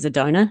dad, she has a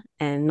donor,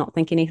 and not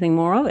think anything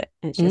more of it.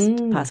 It's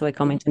just pass away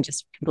comment and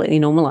just completely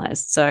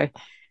normalized. So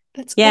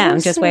That's yeah, awesome.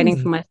 I'm just waiting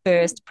for my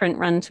first print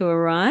run to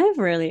arrive.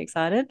 Really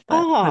excited,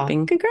 but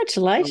hoping.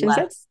 Congratulations.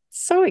 That's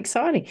so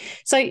exciting.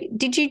 So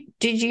did you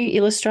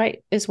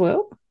illustrate as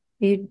well?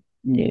 You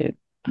No.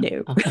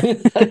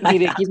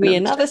 give me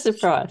another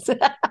surprise.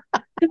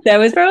 That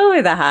was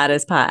probably the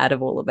hardest part out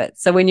of all of it.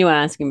 So when you were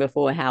asking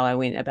before how I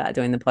went about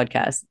doing the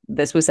podcast,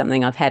 this was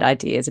something I've had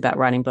ideas about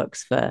writing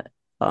books for,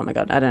 oh my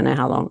God, I don't know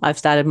how long. I've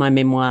started my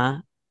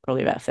memoir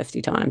probably about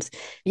 50 times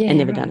and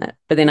never done it.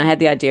 But then I had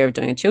the idea of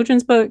doing a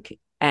children's book,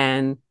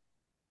 and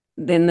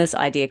then this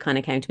idea kind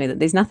of came to me that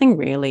there's nothing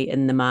really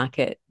in the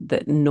market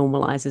that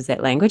normalizes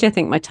that language. I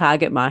think my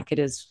target market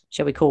is,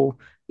 shall we call,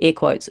 air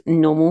quotes,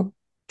 normal,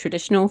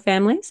 traditional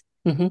families.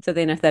 So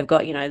then if they've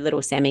got,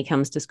 little Sammy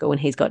comes to school and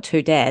he's got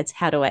 2 dads,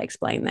 how do I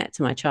explain that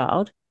to my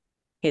child?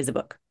 Here's a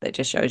book that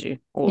just shows you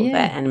all of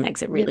that and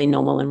makes it really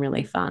normal and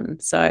really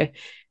fun. So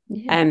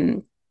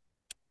a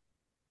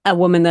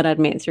woman that I'd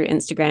met through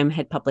Instagram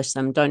had published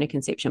some donor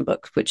conception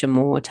books, which are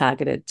more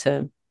targeted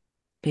to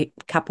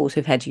couples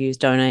who've had to use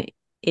donor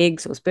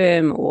eggs or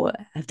sperm or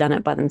have done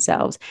it by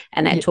themselves.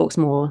 And that talks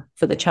more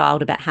for the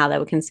child about how they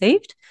were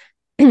conceived.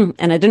 And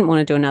I didn't want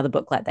to do another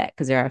book like that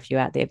because there are a few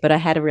out there, but I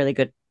had a really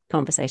good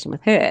conversation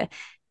with her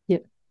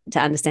to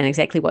understand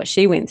exactly what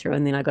she went through.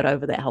 And then I got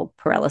over that whole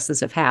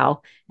paralysis of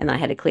how, and I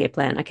had a clear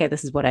plan. Okay,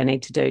 this is what I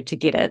need to do to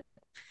get it.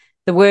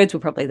 The words were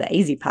probably the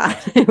easy part.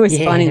 It was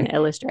finding an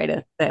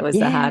illustrator that was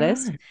the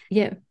hardest. Right.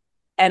 Yeah.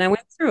 And I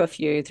went through a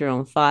few through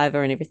on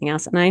Fiverr and everything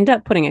else. And I ended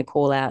up putting a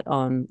call out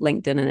on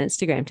LinkedIn and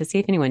Instagram to see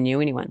if anyone knew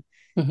anyone.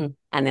 And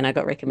then I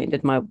got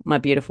recommended my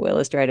beautiful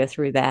illustrator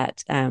through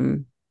that.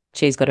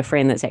 She's got a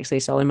friend that's actually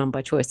solo mum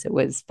by choice that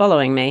was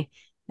following me.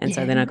 And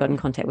so then I got in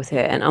contact with her,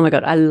 and oh my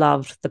God, I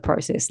loved the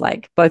process.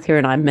 Like both her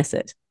and I miss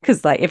it,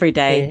 because like every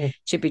day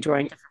she'd be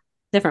drawing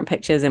different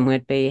pictures and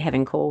we'd be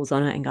having calls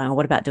on it and going, oh,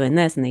 what about doing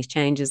this and these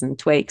changes and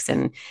tweaks?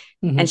 And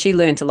she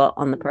learned a lot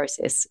on the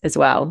process as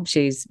well.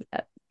 She's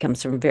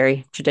comes from a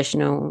very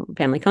traditional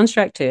family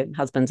construct. Her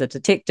husband's a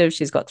detective.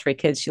 She's got 3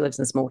 kids. She lives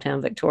in small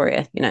town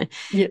Victoria,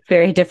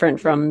 very different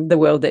from the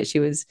world that she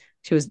was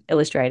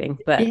illustrating.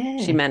 But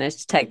she managed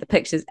to take the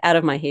pictures out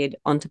of my head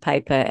onto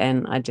paper,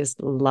 and I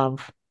just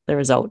love the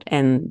result.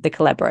 And the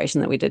collaboration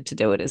that we did to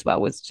do it as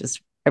well was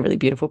just a really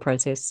beautiful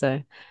process.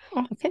 So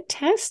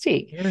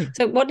fantastic.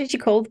 So what did you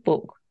call the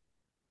book?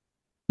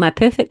 My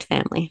Perfect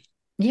Family.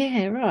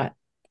 Yeah, right.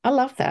 I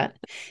love that.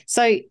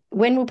 So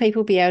when will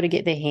people be able to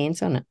get their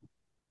hands on it?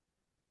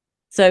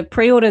 So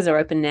pre-orders are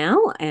open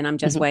now, and I'm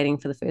just waiting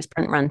for the first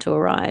print run to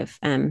arrive.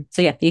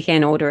 So yeah, you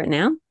can order it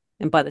now,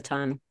 and by the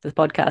time the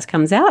podcast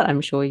comes out,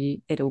 I'm sure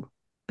it'll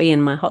be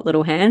in my hot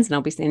little hands, and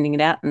I'll be sending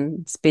it out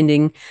and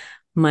spending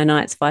my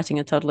nights fighting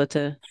a toddler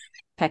to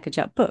package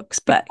up books.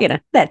 But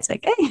that's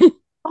okay.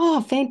 Oh,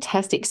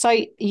 fantastic. So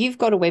you've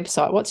got a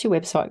website. What's your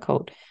website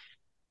called?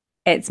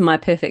 It's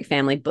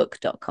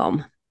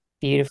myperfectfamilybook.com.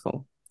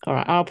 Beautiful. All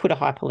right. I'll put a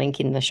hyperlink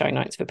in the show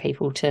notes for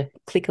people to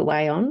click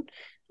away on.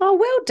 Oh,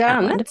 well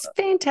done. That's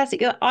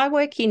fantastic. I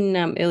work in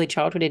early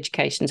childhood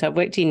education. So I've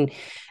worked in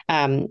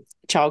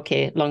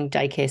childcare, long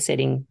daycare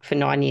setting for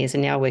 9 years,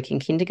 and now I work in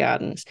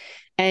kindergartens.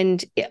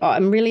 And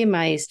I'm really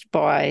amazed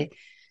by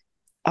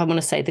I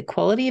want to say the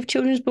quality of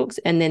children's books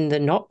and then the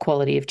not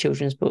quality of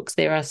children's books.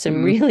 There are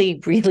some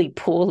really, really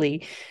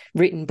poorly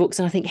written books.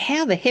 And I think,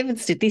 how the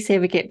heavens did this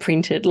ever get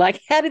printed? Like,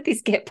 how did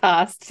this get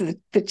past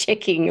the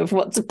checking of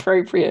what's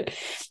appropriate?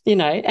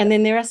 And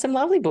then there are some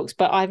lovely books,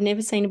 but I've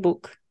never seen a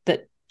book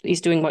that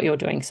is doing what you're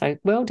doing. So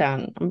well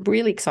done. I'm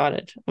really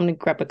excited. I'm going to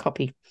grab a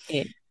copy.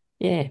 Yeah.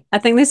 Yeah. I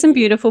think there's some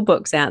beautiful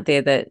books out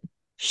there that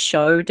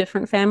show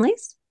different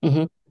families,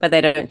 but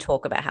they don't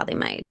talk about how they're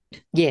made.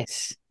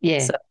 Yes. Yeah.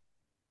 So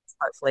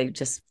hopefully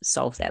just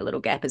solves that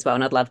little gap as well.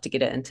 And I'd love to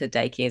get it into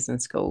daycares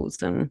and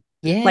schools. And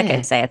like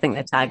I say, I think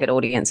the target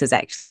audience is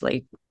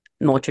actually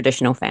more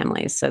traditional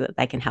families, so that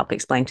they can help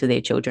explain to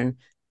their children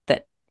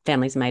that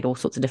families are made all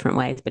sorts of different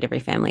ways, but every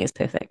family is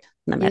perfect,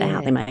 no matter how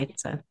they're made.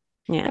 So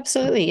yeah,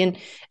 absolutely.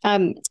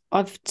 And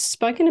I've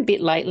spoken a bit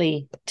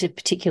lately to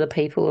particular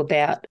people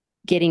about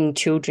getting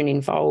children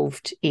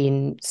involved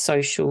in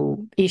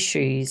social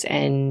issues,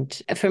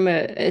 and from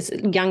as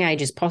young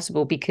age as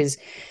possible, because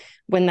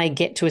when they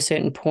get to a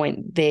certain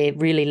point, they're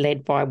really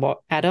led by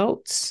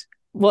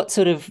what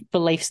sort of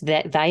beliefs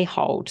that they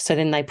hold. So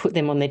then they put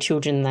them on their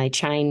children and they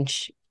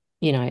change,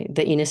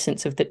 the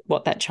innocence of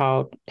what that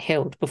child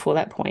held before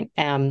that point.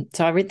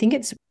 So I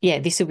think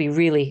this will be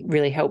really,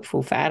 really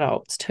helpful for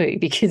adults too,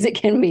 because it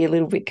can be a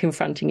little bit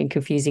confronting and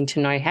confusing to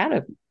know how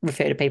to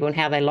refer to people and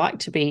how they like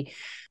to be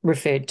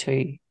referred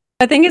to.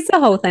 I think it's the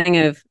whole thing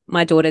of,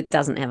 my daughter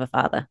doesn't have a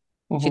father.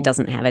 She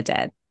doesn't have a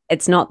dad.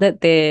 It's not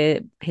that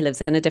he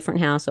lives in a different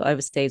house or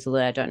overseas,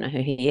 although I don't know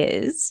who he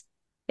is.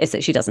 It's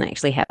that she doesn't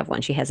actually have one.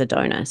 She has a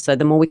donor. So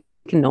the more we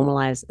can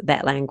normalize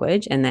that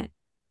language, and that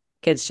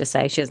kids just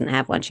say she doesn't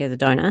have one, she has a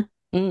donor.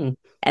 And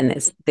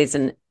there's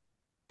an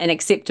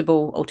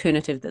acceptable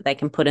alternative that they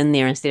can put in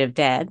there instead of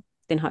dad,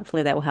 then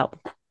hopefully that will help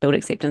build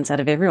acceptance out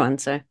of everyone.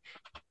 So,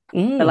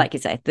 but like you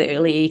say, the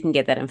earlier you can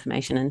get that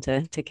information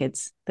into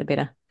kids, the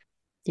better.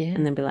 Yeah.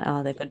 And then be like,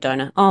 oh, they've got a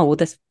donor. Oh, well,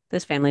 this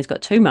family's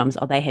got two mums.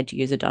 Oh, they had to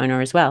use a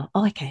donor as well.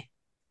 Oh, okay.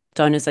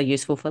 Donors are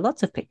useful for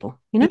lots of people,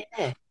 Yeah.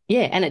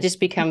 Yeah. And it just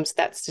becomes,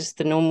 that's just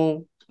the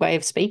normal way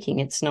of speaking.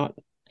 It's not,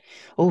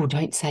 oh,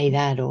 don't say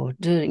that, or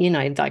do,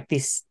 like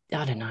this,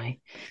 I don't know. I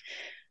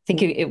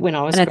think when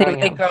I was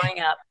growing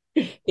up.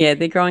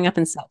 They're growing up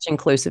in such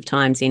inclusive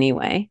times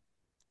anyway,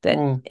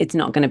 that it's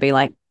not going to be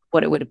like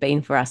what it would have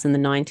been for us in the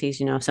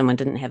 90s. If someone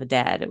didn't have a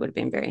dad, it would have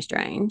been very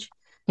strange.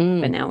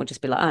 But now we'll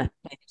just be like, oh,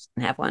 they just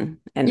didn't have one.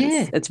 And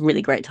it's a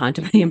really great time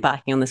to be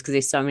embarking on this, because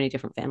there's so many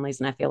different families,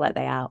 and I feel like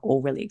they are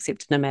all really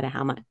accepted no matter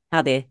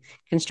how they're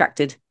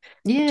constructed,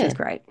 which is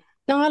great.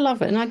 No, I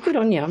love it. And good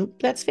on you.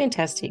 That's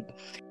fantastic.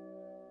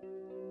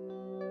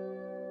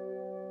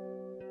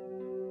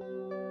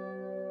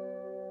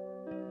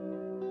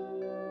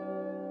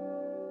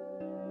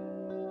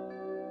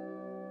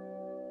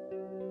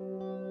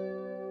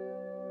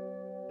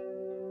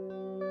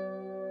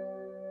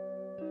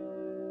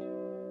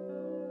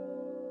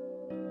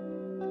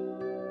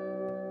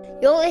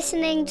 You're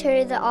listening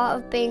to The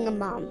Art of Being a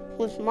Mum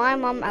with my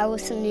mum,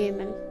 Alison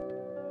Newman.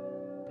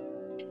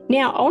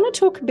 Now, I want to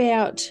talk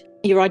about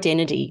your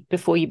identity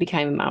before you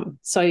became a mum.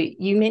 So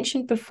you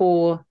mentioned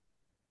before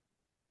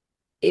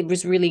it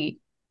was really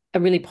a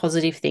really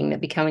positive thing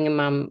that becoming a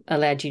mum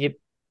allowed you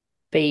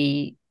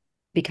to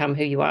become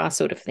who you are,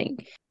 sort of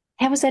thing.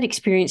 How was that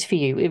experience for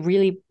you? A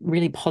really,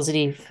 really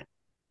positive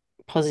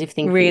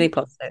thing. Really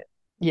positive.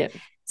 Yeah.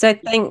 So I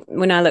think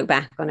when I look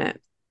back on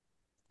it,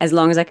 as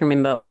long as I can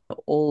remember,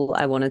 all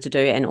I wanted to do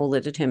and all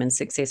that determined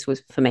success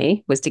was for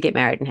me was to get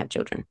married and have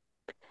children.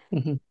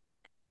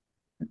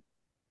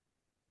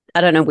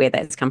 I don't know where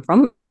that's come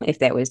from. If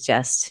that was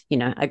just,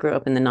 I grew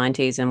up in the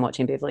 90s and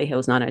watching Beverly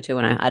Hills 902,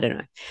 and I don't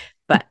know.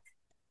 But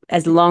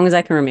as long as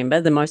I can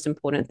remember, the most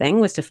important thing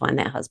was to find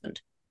that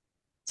husband.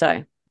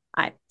 So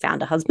I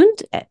found a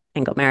husband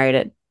and got married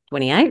at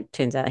 28.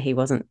 Turns out he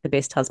wasn't the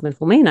best husband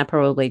for me, and I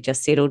probably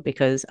just settled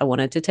because I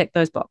wanted to tick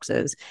those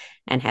boxes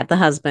and have the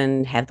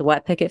husband, have the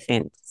white picket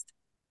fence,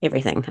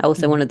 everything. I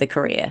also wanted the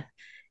career,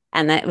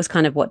 and that was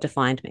kind of what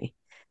defined me.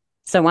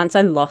 So once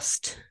I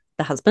lost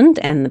the husband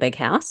and the big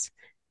house,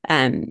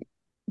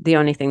 the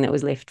only thing that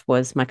was left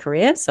was my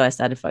career. So I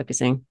started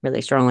focusing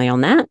really strongly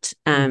on that,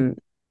 and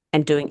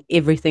doing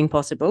everything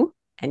possible,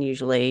 and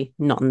usually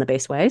not in the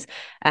best ways,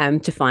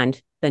 to find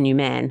the new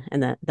man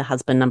and the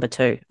husband number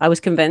two. I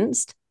was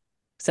convinced.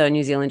 So in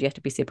New Zealand, you have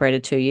to be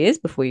separated 2 years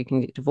before you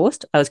can get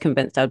divorced. I was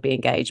convinced I would be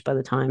engaged by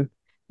the time,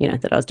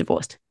 that I was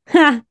divorced.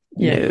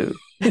 No.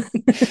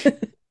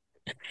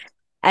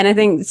 And I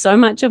think so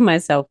much of my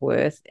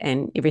self-worth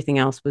and everything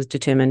else was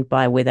determined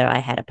by whether I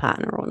had a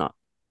partner or not,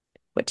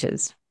 which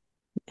is,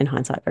 in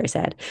hindsight, very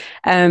sad.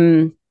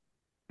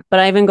 But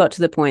I even got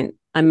to the point,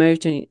 I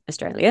moved to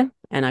Australia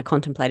and I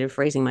contemplated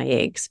freezing my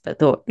eggs, but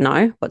thought,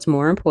 no, what's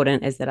more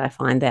important is that I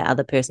find that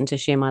other person to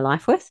share my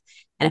life with.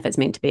 And if it's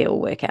meant to be, it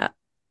will work out.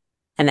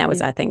 And that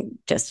was, I think,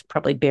 just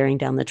probably bearing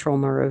down the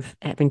trauma of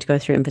having to go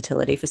through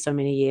infertility for so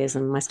many years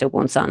and my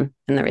stillborn son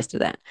and the rest of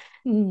that.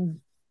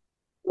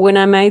 When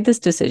I made this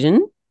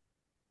decision,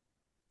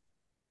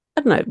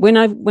 I don't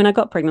know. When I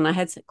got pregnant, I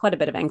had quite a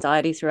bit of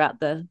anxiety throughout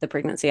the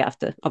pregnancy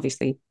after,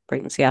 obviously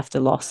pregnancy after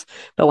loss.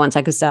 But once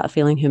I could start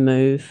feeling her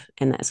move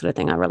and that sort of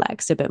thing, I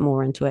relaxed a bit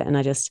more into it. And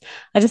I just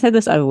had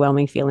this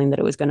overwhelming feeling that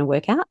it was going to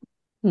work out.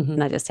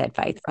 And I just had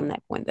faith from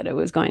that point that it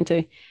was going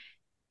to.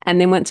 And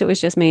then once it was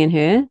just me and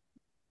her,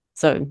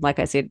 so like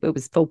I said, it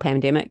was full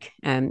pandemic.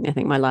 I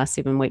think my last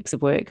 7 weeks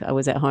of work, I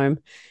was at home.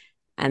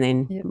 And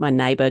then my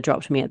neighbor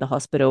dropped me at the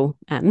hospital.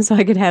 So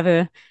I could have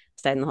her,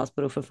 stayed in the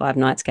hospital for 5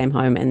 nights, came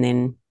home, and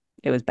then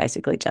it was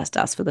basically just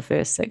us for the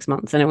first 6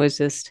 months. And it was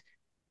just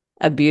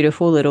a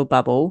beautiful little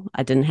bubble.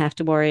 I didn't have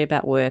to worry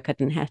about work. I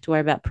didn't have to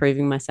worry about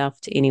proving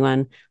myself to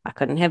anyone. I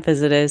couldn't have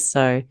visitors.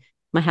 So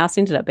my house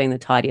ended up being the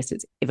tidiest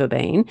it's ever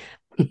been.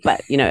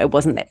 But, it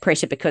wasn't that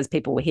pressure because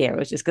people were here. It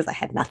was just because I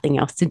had nothing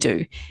else to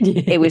do.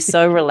 It was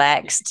so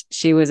relaxed.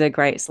 She was a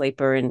great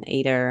sleeper and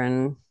eater.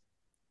 And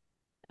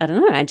I don't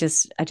know, I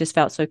just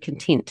felt so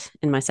content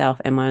in myself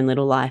and my own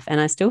little life. And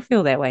I still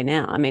feel that way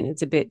now. I mean,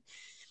 it's a bit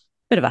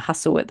of a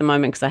hustle at the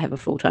moment because I have a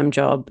full-time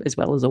job as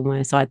well as all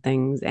my side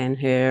things and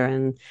her.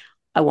 And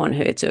I want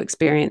her to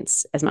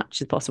experience as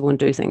much as possible and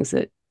do things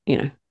that,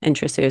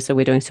 interest her. So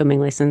we're doing swimming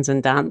lessons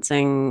and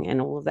dancing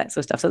and all of that sort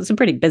of stuff. So it's a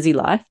pretty busy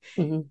life.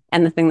 And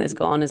the thing that's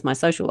gone is my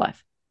social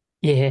life.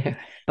 Yeah.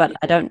 But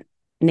I don't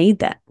need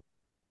that.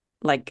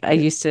 Like I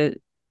used to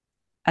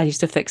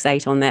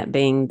fixate on that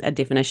being a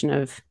definition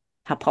of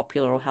how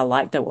popular or how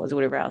liked I was or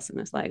whatever else. And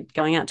it's like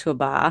going out to a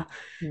bar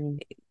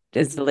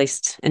is the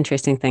least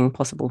interesting thing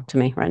possible to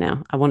me right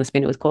now. I want to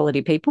spend it with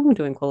quality people and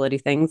doing quality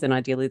things. And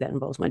ideally that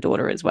involves my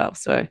daughter as well.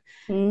 So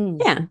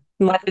yeah,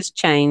 life has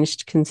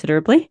changed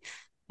considerably.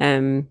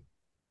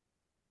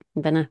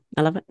 But no,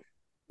 I love it.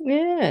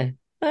 Yeah.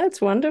 That's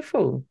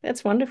wonderful.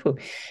 That's wonderful.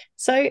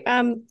 So,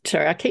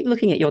 sorry, I keep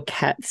looking at your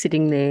cat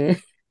sitting there.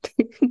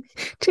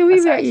 Tell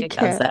me about your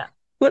cat.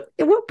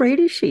 What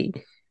breed is she?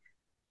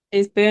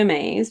 She's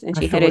Burmese, and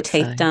she had her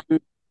teeth done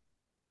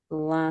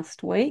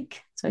last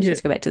week. So she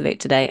just go back to the vet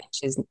today.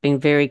 She's been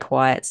very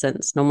quiet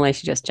since. Normally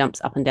she just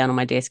jumps up and down on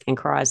my desk and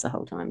cries the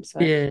whole time. So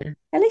at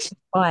least she's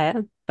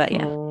quiet. But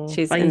yeah,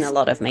 she's in a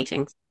lot of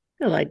meetings.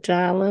 Hello,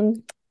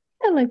 darling.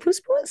 Hello, Puss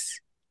Puss.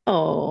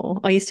 Oh,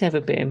 I used to have a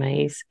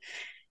Burmese,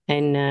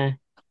 and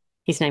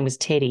his name was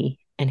Teddy,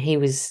 and he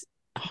was,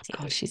 oh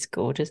God, she's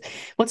gorgeous.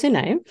 What's her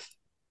name?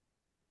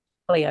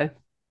 Leo.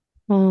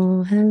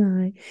 Oh,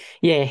 hello.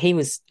 Yeah, he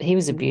was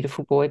a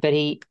beautiful boy, but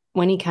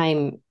when he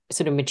came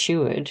sort of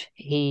matured,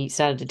 he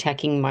started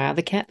attacking my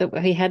other cat that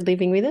he had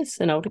living with us,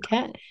 an older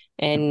cat,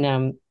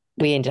 and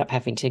we ended up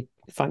having to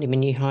find him a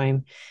new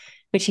home.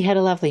 But he had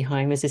a lovely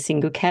home as a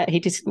single cat.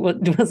 He just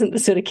wasn't the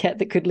sort of cat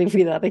that could live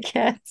with other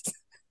cats.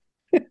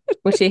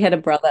 Well, she had a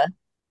brother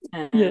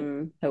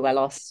who I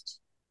lost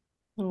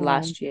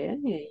last year,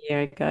 a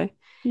year ago.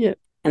 Yeah.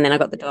 And then I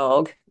got the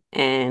dog,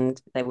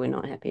 and they were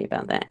not happy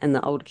about that. And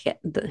the old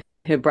cat,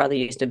 her brother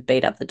used to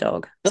beat up the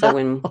dog. So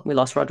when we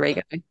lost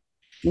Rodrigo,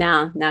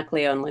 now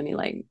Cleo and Lumi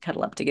like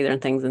cuddle up together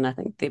and things, and I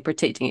think they're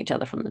protecting each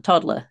other from the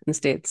toddler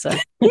instead. So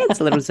yeah,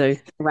 it's a little zoo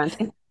around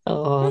here.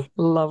 Oh,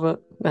 love it.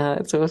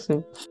 It's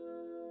awesome.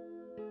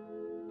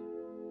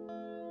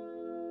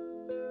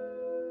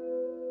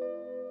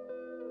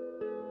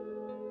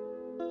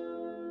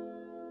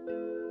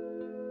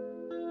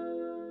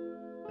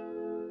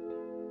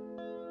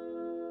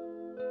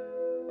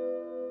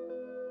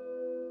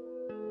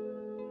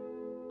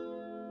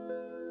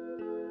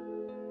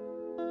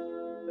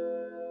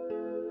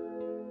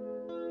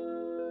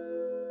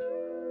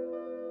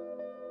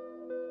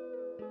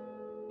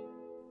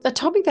 A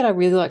topic that I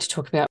really like to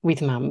talk about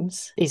with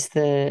mums is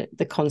the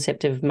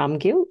concept of mum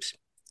guilt.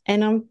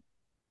 And I'm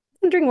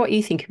wondering what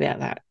you think about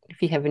that,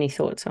 if you have any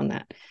thoughts on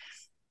that.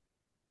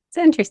 It's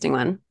an interesting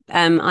one.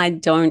 I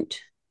don't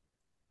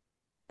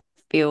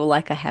feel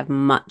like I have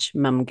much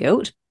mum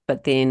guilt,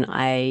 but then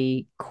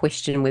I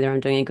question whether I'm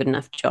doing a good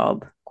enough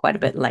job quite a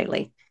bit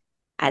lately.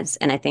 And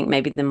I think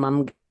maybe the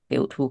mum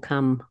guilt will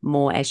come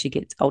more as she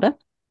gets older.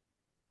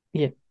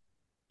 Yeah.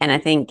 And I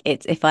think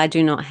it's if I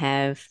do not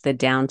have the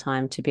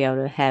downtime to be able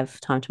to have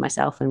time to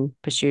myself and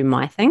pursue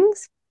my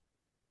things,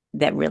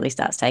 that really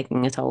starts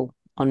taking a toll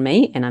on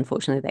me. And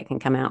unfortunately, that can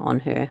come out on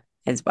her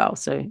as well.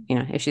 So,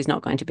 if she's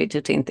not going to bed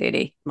till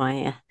 10:30,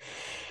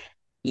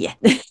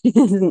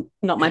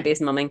 not my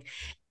best mumming.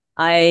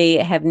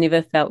 I have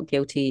never felt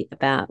guilty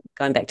about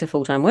going back to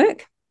full-time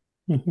work.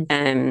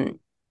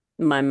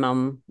 My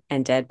mum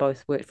and dad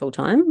both work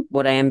full-time.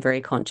 What I am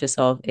very conscious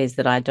of is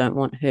that I don't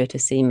want her to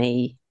see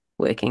me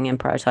working and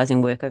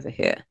prioritizing work over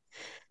her.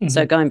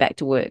 So going back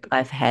to work,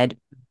 I've had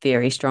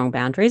very strong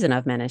boundaries and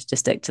I've managed to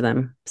stick to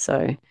them.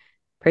 So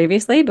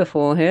previously,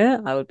 before her,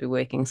 I would be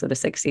working sort of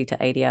 60 to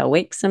 80-hour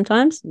weeks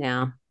sometimes.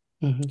 Now,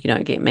 you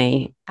don't get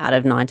me out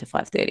of 9 to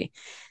 5:30.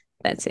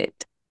 That's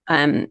it.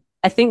 I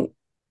think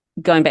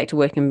going back to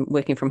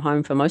working from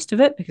home for most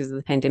of it, because of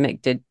the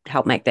pandemic, did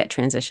help make that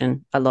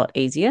transition a lot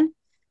easier.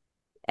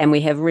 And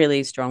we have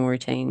really strong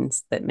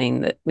routines that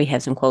mean that we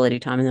have some quality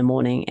time in the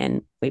morning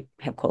and we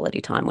have quality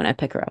time when I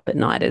pick her up at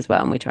night as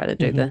well. And we try to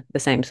do the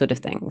same sort of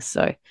things.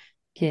 So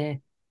yeah,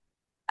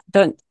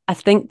 I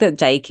think that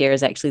daycare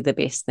is actually the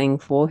best thing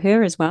for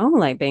her as well,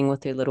 like being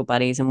with her little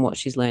buddies and what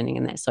she's learning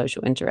in that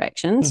social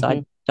interaction. So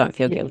I don't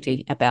feel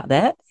guilty about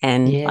that.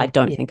 And I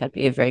don't think I'd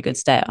be a very good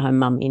stay-at-home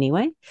mum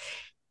anyway.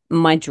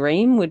 My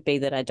dream would be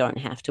that I don't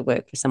have to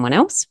work for someone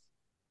else,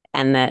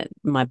 and that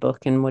my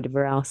book and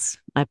whatever else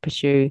I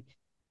pursue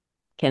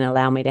can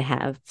allow me to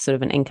have sort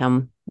of an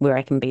income where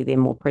I can be there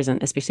more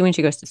present, especially when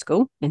she goes to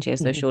school and she has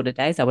those shorter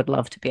days. I would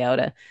love to be able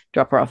to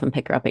drop her off and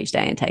pick her up each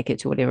day and take her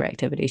to whatever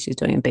activity she's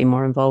doing and be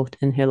more involved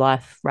in her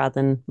life rather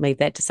than leave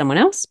that to someone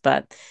else.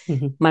 But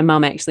my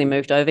mum actually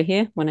moved over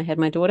here when I had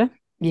my daughter.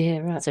 Yeah,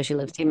 right. So she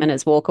lives 10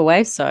 minutes walk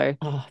away. So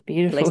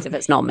beautiful. at least if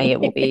it's not me, it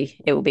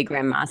will be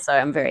grandma. So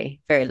I'm very,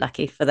 very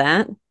lucky for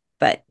that.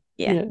 But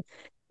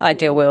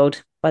ideal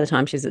world, by the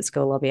time she's at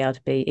school, I'll be able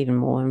to be even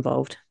more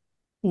involved.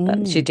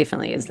 But she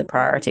definitely is the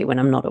priority when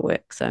I'm not at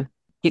work. So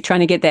you're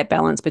trying to get that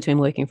balance between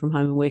working from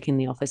home and working in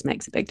the office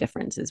makes a big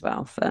difference as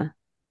well for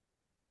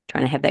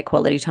trying to have that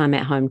quality time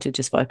at home to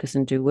just focus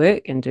and do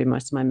work and do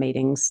most of my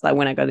meetings. Like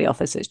when I go to the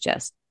office, it's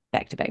just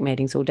back-to-back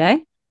meetings all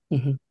day.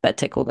 But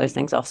tick all those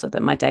things off so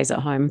that my days at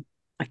home,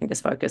 I can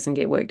just focus and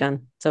get work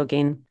done. So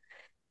again,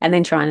 and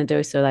then trying to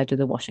do so I do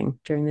the washing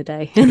during the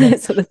day and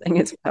that sort of thing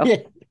as well. Yeah,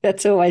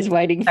 that's always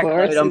waiting for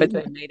us. On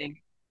between meetings.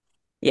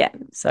 Yeah.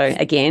 So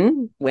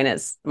again, when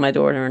it's my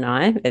daughter and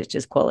I, it's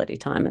just quality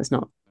time. It's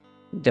not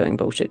doing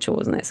bullshit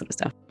chores and that sort of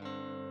stuff.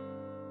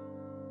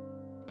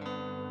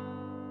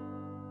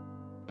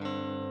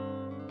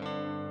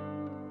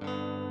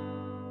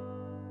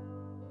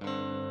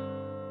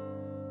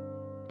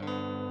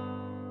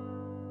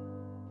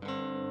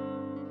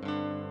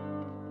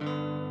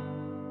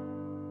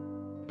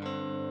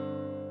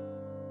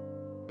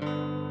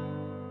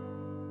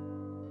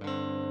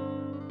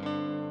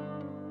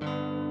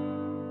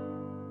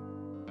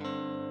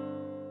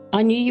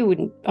 I knew you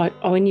wouldn't.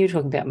 When you were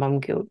talking about mum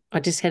guilt, I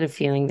just had a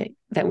feeling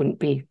that wouldn't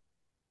be.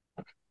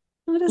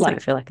 Well, it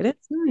doesn't feel like it is.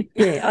 No.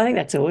 Yeah, I think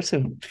that's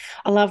awesome.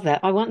 I love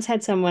that. I once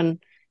had someone,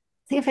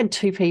 I think I've had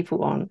 2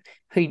 people on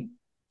who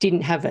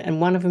didn't have it,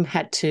 and one of them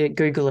had to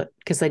Google it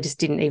because they just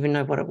didn't even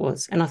know what it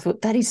was. And I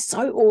thought, that is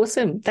so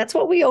awesome. That's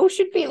what we all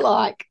should be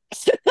like.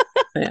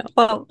 Yeah.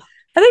 Well,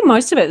 I think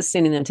most of it is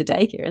sending them to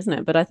daycare, isn't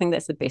it? But I think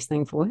that's the best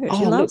thing for her.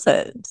 She loves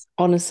it.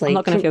 Honestly. I'm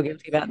not going to feel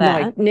guilty about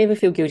that. No, never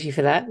feel guilty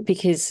for that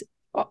because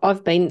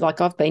I've been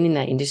in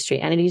that industry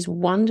and it is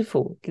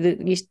wonderful.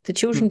 The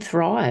children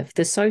thrive,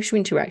 the social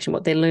interaction,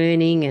 what they're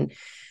learning, and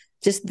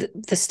just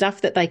the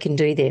stuff that they can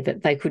do there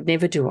that they could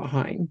never do at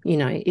home. You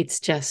know, it's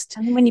just.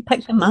 And when you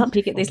pick them up,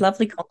 you get these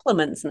lovely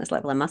compliments, and it's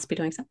like, well, I must be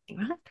doing something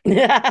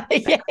right.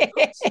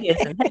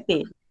 Yes, I'm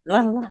happy.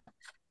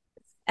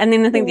 And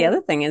then I think the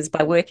other thing is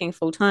by working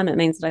full time, it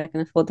means that I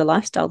can afford the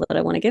lifestyle that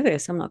I want to give her.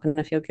 So I'm not going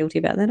to feel guilty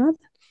about that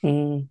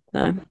either.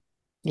 No.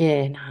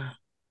 Yeah,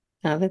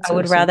 no, that's. I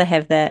would rather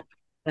have that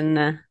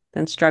than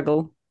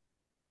struggle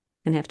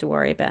and have to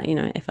worry about,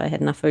 if I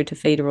had enough food to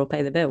feed her or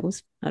pay the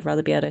bills. I'd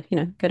rather be able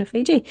to, go to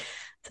Fiji.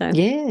 So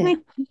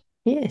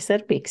yes,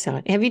 that'd be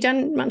exciting. Have you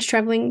done much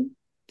traveling,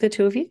 the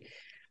 2 of you?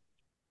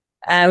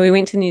 We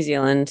went to New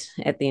Zealand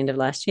at the end of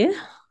last year.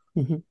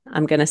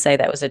 I'm going to say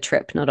that was a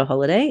trip, not a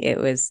holiday. It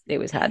was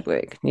hard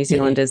work. New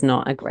Zealand is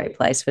not a great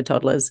place for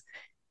toddlers.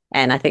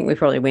 And I think we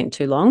probably went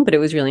too long, but it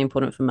was really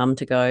important for mum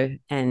to go,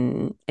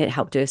 and it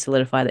helped her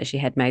solidify that she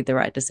had made the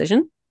right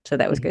decision. So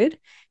that was good.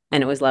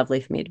 And it was lovely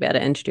for me to be able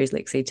to introduce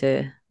Lexi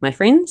to my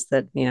friends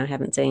that, I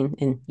haven't seen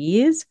in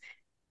years.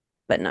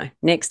 But no,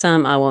 next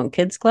time I want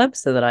kids club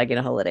so that I get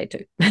a holiday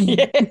too.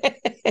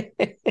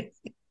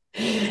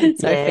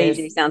 So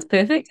Fiji sounds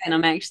perfect. And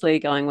I'm actually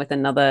going with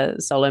another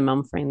solo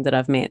mum friend that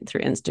I've met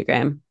through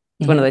Instagram.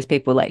 It's one of those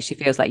people, like, she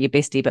feels like your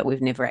bestie, but we've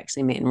never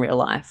actually met in real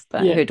life.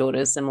 But her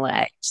daughter's similar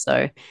age. So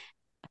I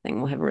think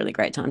we'll have a really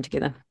great time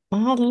together.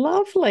 Oh,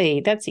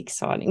 lovely. That's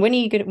exciting. When are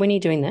you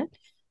doing that?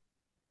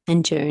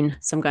 In June.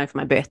 So I'm going for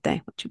my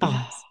birthday, which will be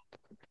nice.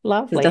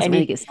 Lovely. It doesn't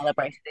really get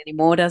celebrated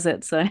anymore, does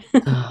it? So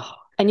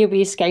and you'll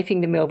be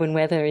escaping the Melbourne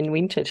weather in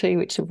winter too,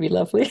 which will be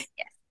lovely.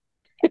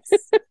 Yes.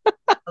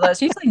 Although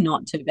it's usually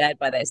not too bad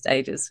by those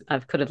stages. I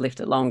could have left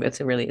it longer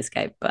to really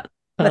escape, but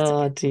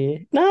dear.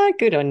 No,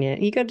 good on you.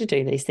 You got to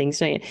do these things,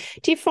 don't you?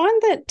 Do you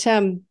find that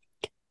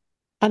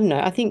I don't know,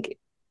 I think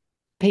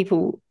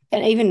people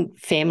and even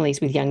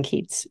families with young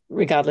kids,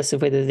 regardless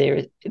of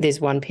whether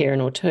there's one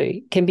parent or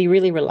 2, can be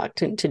really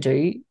reluctant to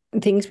do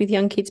things with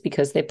young kids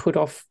because they're put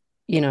off,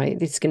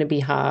 it's going to be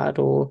hard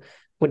or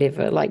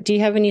whatever. Like, do you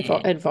have any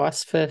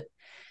advice for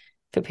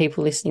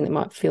people listening that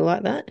might feel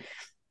like that?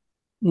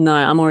 No,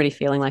 I'm already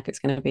feeling like it's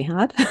going to be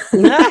hard.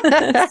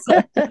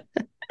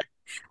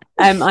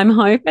 I'm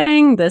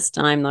hoping this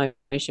time, though,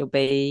 she'll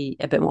be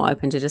a bit more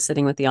open to just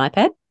sitting with the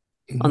iPad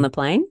on the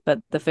plane. But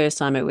the first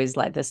time it was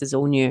like, this is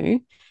all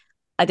new.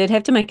 I did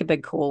have to make a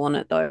big call on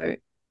it, though.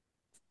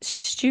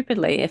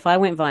 Stupidly, if I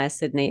went via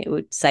Sydney, it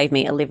would save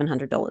me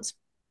 $1,100.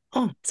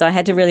 Oh. So I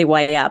had to really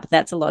weigh up.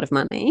 That's a lot of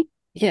money.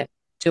 Yeah.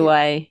 Do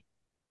I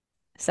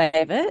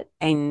save it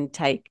and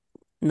take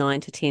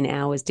 9 to 10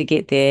 hours to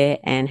get there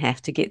and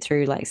have to get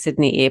through like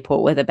Sydney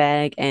airport with a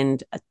bag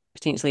and a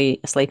potentially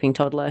a sleeping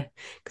toddler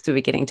because we'll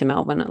be getting to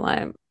Melbourne at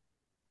like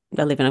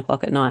 11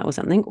 o'clock at night or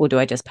something, or do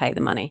I just pay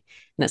the money?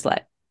 And it's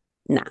like,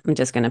 nah, I'm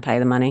just going to pay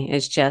the money.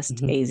 It's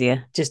just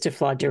easier. Just to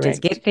fly direct.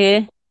 Just get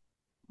there,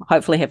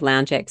 hopefully have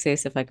lounge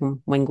access if I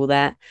can wingle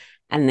that,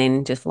 and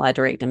then just fly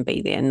direct and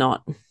be there,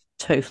 not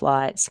 2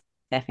 flights,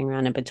 faffing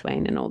around in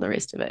between and all the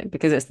rest of it.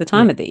 Because it's the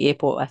time at the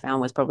airport I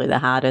found was probably the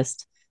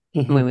hardest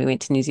when we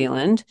went to New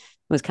Zealand.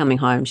 Was coming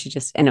home.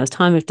 And it was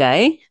time of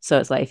day. So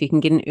it's like if you can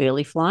get an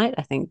early flight,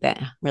 I think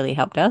that really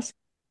helped us,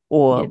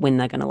 or when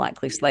they're going to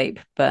likely sleep.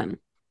 But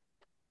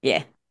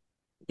yeah,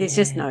 there's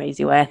just no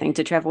easy way, I think,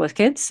 to travel with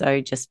kids.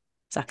 So just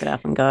suck it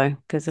up and go,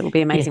 because it'll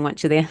be amazing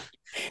once you're there.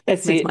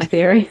 That's it. My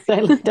theory.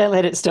 Don't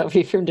let it stop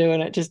you from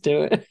doing it. Just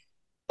do it.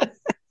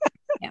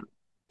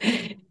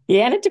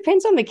 Yeah, and it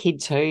depends on the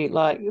kid too.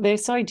 Like, they're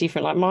so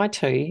different. Like my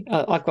two,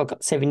 I've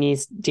got 7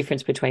 years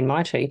difference between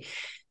my two,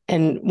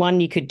 and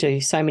one you could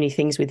do so many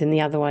things with, and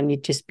the other one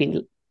you'd just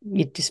be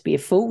a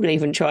fool to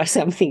even try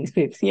some things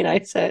with.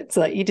 So it's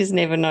like you just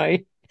never know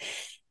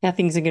how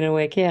things are going to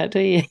work out, do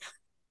you?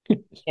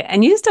 Yeah,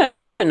 and you just don't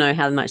know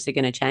how much they're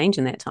going to change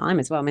in that time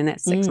as well. I mean,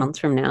 that's 6 months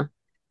from now.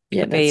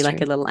 Yeah, could be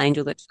like a little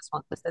angel that just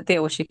wants to sit there,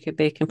 or she could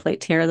be a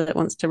complete terror that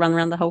wants to run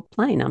around the whole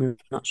plane. I'm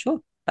not sure,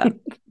 but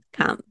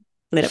can't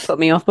let it put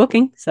me off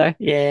booking. So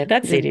yeah,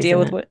 that's it. Deal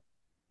with what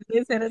it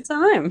is at a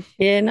time.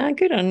 Yeah, no,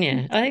 good on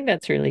you. I think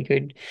that's really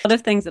good. A lot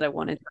of things that I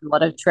wanted, a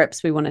lot of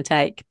trips we want to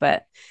take,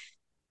 but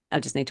I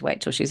just need to wait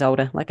till she's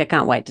older. Like, I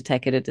can't wait to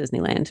take her to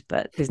Disneyland,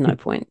 but there's no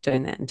point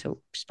doing that until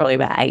she's probably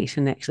about 8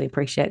 and actually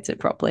appreciates it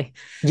properly.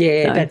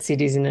 Yeah, that's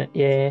it, isn't it?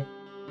 Yeah.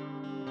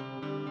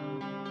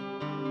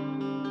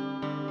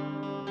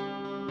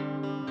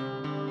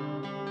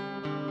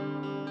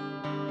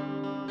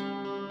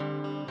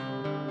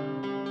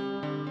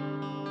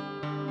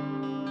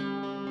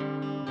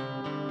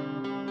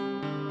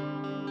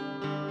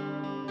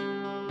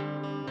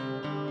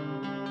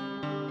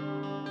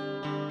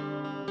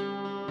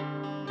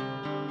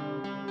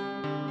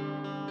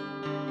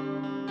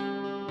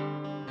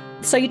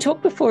 So you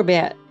talked before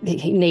about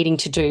needing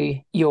to do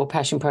your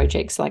passion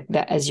projects like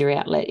that as your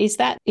outlet. Is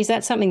that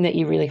something that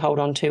you really hold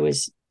on to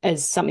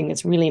as something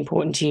that's really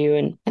important to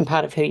you and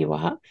part of who you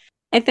are?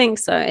 I think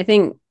so. I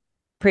think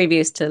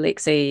previous to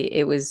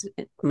Lexi,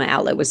 my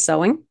outlet was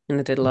sewing, and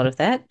I did a lot of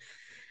that.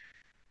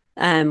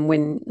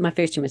 When my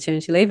first year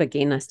maternity leave,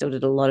 again, I still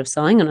did a lot of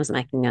sewing, and I was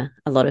making a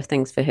lot of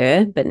things for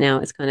her. But now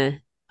it's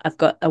I've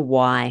got a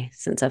why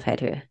since I've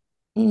had her.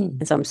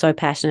 And so I'm so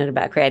passionate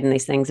about creating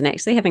these things and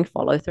actually having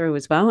follow through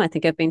as well. I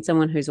think I've been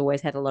someone who's always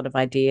had a lot of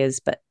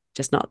ideas, but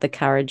just not the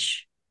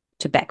courage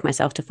to back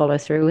myself to follow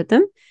through with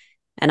them.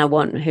 And I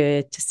want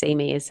her to see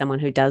me as someone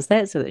who does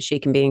that, so that she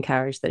can be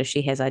encouraged that if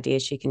she has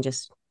ideas, she can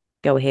just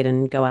go ahead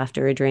and go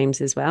after her dreams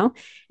as well.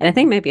 And I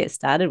think maybe it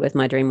started with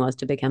my dream was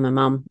to become a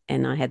mum,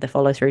 and I had the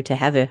follow through to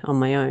have her on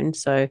my own.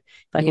 So if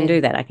I can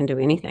do that, I can do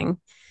anything.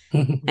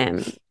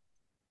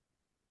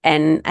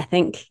 And I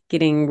think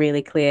getting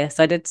really clear.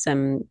 So I did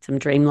some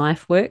dream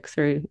life work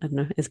through, I don't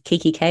know, it's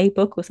Kiki K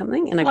book or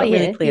something. And I got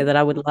really clear that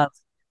I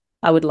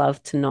would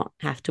love to not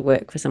have to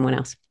work for someone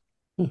else.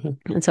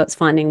 And so it's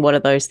finding what are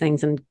those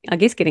things, and I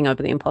guess getting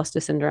over the imposter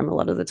syndrome a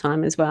lot of the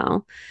time as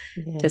well,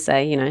 to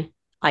say,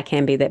 I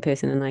can be that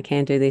person and I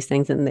can do these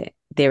things, and that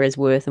there is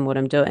worth in what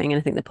I'm doing. And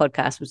I think the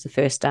podcast was the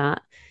first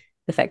start.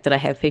 The fact that I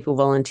have people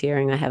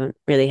volunteering, I haven't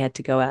really had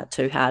to go out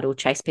too hard or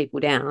chase people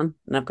down,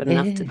 and I've got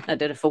enough I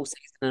did a full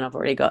season, and I've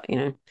already got,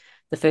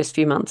 the first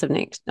few months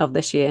of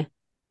this year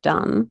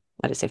done.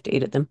 I just have to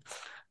edit them.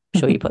 I'm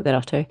sure you put that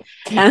off too.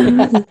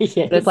 But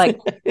it's like,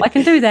 I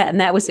can do that,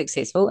 and that was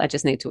successful. I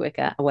just need to work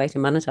out a way to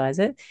monetize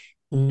it.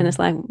 And it's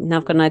like, now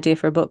I've got an idea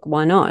for a book.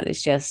 Why not?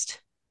 It's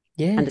just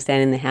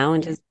understanding the how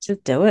and just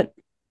do it.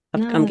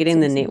 I'm getting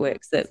the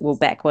networks that will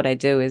back what I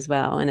do as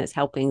well, and it's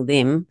helping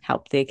them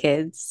help their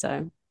kids.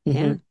 So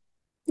yeah,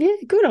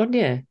 good on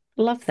you.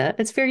 Love that.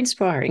 It's very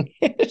inspiring.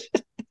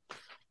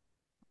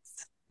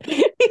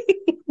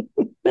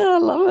 No, I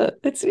love it.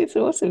 It's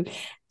awesome.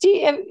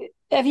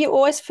 Have you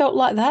always felt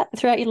like that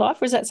throughout your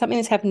life, or is that something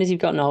that's happened as you've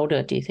gotten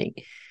older, do you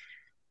think?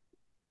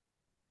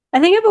 I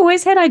think I've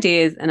always had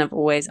ideas, and I've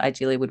always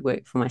ideally would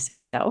work for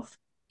myself.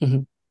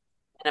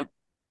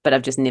 But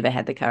I've just never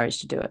had the courage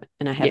to do it.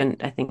 And I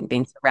haven't, I think,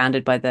 been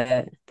surrounded by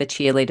the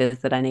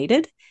cheerleaders that I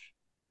needed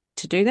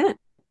to do that.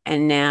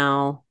 And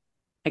now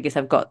I guess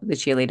I've got the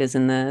cheerleaders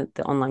in the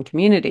online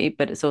community,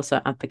 but it's also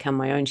I've become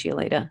my own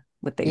cheerleader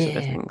with these sort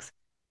of things.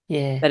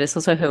 Yeah. But it's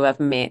also who I've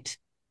met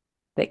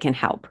that can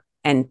help,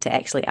 and to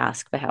actually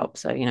ask for help.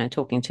 So,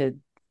 talking to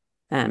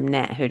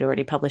Nat, who'd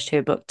already published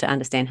her book, to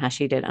understand how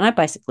she did. And I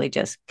basically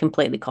just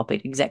completely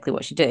copied exactly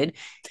what she did.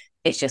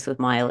 It's just with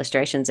my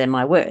illustrations and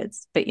my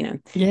words, but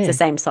it's the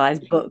same size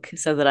book,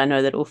 so that I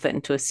know that it will fit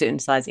into a certain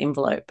size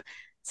envelope,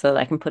 so that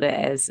I can put it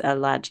as a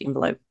large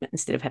envelope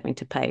instead of having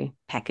to pay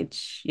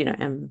package,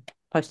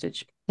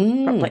 postage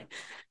properly,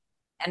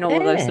 and all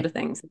of those sort of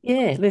things.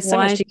 Yeah, there's so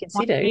much to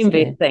consider.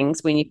 Invent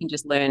things when you can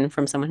just learn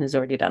from someone who's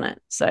already done it.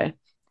 So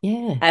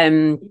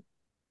and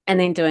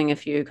then doing a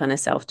few kind of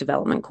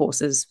self-development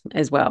courses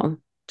as well,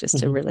 just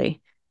to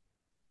really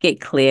get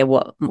clear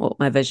what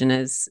my vision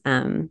is,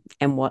 and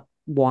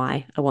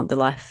why I want the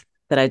life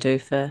that I do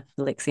for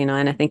Lexi and I.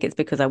 And I think it's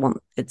because I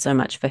want it so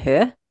much for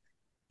her.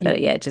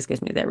 But yeah, it just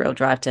gives me that real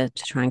drive to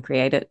try and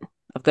create it.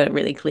 I've got it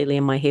really clearly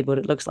in my head what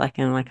it looks like,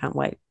 and I can't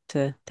wait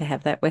to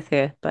have that with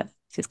her. But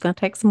she's going to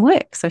take some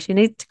work, so she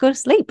needs to go to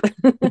sleep.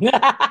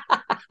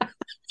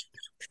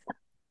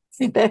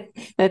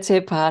 That's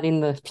her part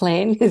in the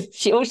plan.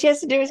 All she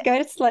has to do is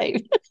go to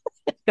sleep.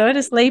 Go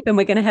to sleep, and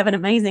we're going to have an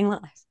amazing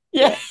life.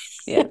 Yeah.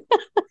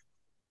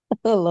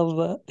 I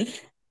love that.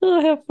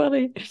 Oh, how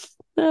funny.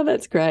 Oh,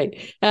 that's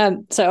great.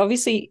 So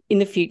obviously in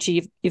the future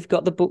you've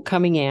got the book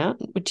coming out,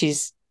 which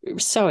is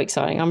so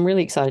exciting. I'm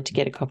really excited to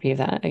get a copy of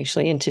that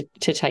actually, and to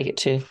take it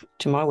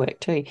to my work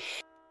too.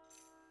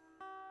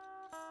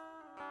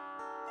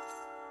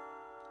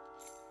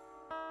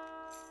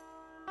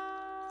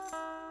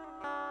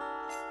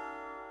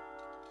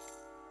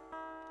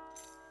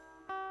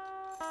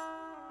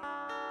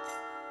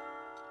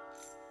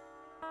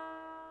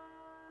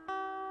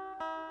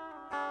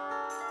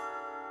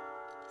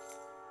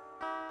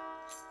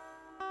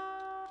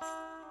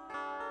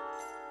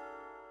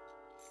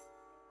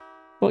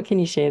 What can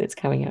you share that's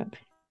coming up?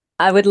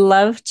 I would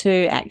love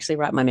to actually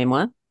write my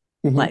memoir.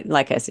 Mm-hmm.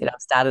 Like I said, I've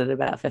started it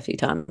about 50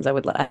 times. I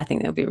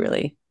think that would be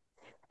really,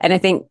 and I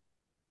think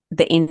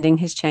the ending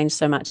has changed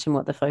so much, and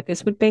what the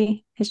focus would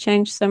be has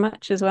changed so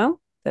much as well,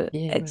 that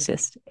it's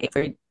just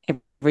every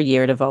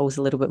year it evolves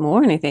a little bit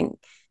more. And I think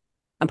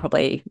I'm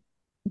probably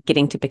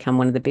getting to become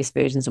one of the best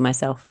versions of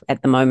myself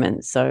at the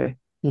moment. So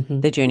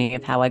the journey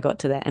of how I got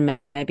to that, and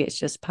maybe it's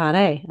just part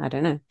A, I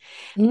don't know.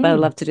 But I'd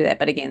love to do that.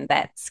 But again,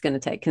 that's going to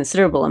take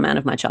considerable amount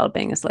of my child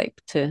being asleep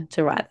to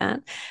write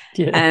that.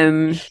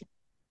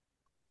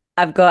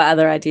 I've got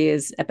other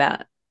ideas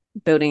about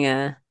building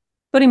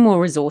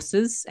more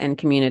resources and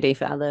community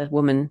for other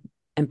women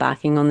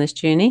embarking on this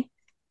journey,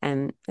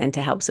 and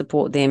to help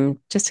support them,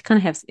 just to kind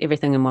of have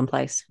everything in one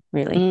place,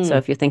 really. So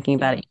if you're thinking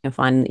about it, you can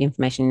find the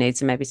information you need,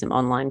 so maybe some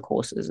online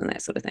courses and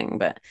that sort of thing.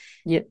 But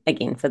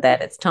again, for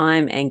that, it's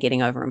time and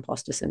getting over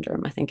imposter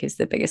syndrome, I think, is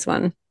the biggest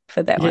one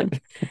for that one.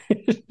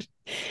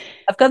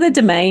 I've got the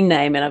domain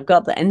name and I've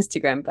got the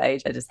Instagram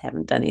page. I just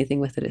haven't done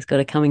anything with it. It's got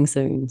a coming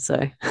soon.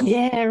 So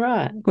yeah,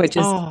 right. Which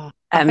is I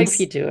hope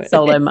you do it.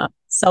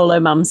 Solo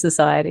Mum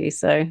Society.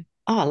 So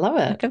I love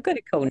it. I've got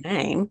a cool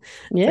name.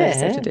 Yeah. So I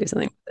just have to do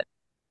something with it.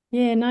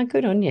 Yeah, no,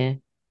 good on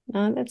you.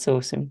 That's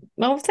awesome.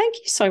 Well, thank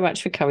you so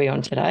much for coming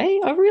on today.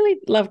 I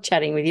really love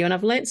chatting with you, and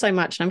I've learned so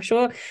much, and I'm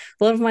sure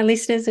a lot of my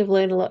listeners have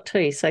learned a lot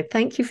too. So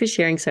thank you for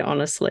sharing so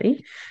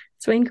honestly.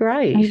 It's been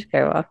great.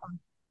 You're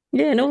welcome.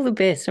 Yeah, and all the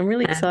best. I'm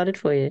really excited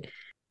for you.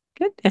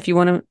 Good. If you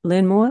want to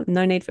learn more,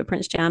 No Need for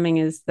Prince Charming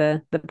is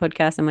the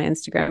podcast on my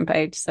Instagram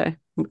page. So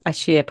I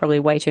share probably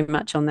way too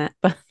much on that,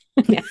 but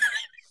yeah.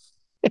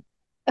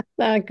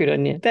 Good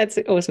on you. That's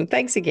awesome.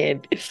 Thanks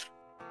again.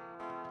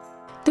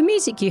 The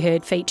music you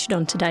heard featured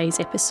on today's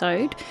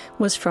episode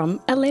was from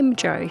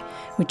Alemjo,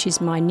 which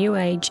is my new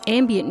age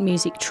ambient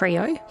music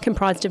trio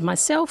comprised of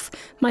myself,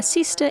 my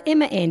sister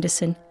Emma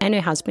Anderson, and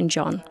her husband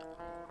John.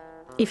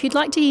 If you'd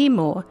like to hear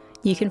more,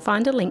 you can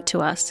find a link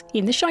to us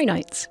in the show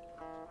notes.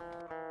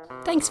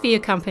 Thanks for your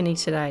company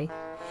today.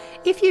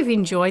 If you've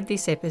enjoyed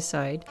this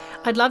episode,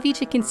 I'd love you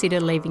to consider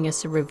leaving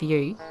us a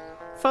review,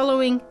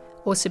 following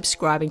or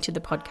subscribing to the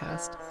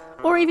podcast,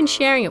 or even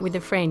sharing it with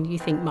a friend you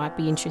think might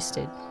be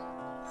interested.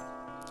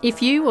 If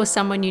you or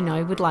someone you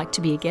know would like to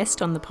be a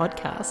guest on the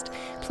podcast,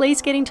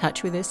 please get in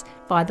touch with us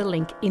via the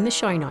link in the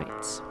show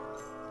notes.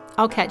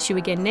 I'll catch you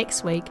again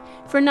next week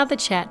for another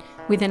chat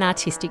with an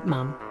artistic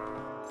mum.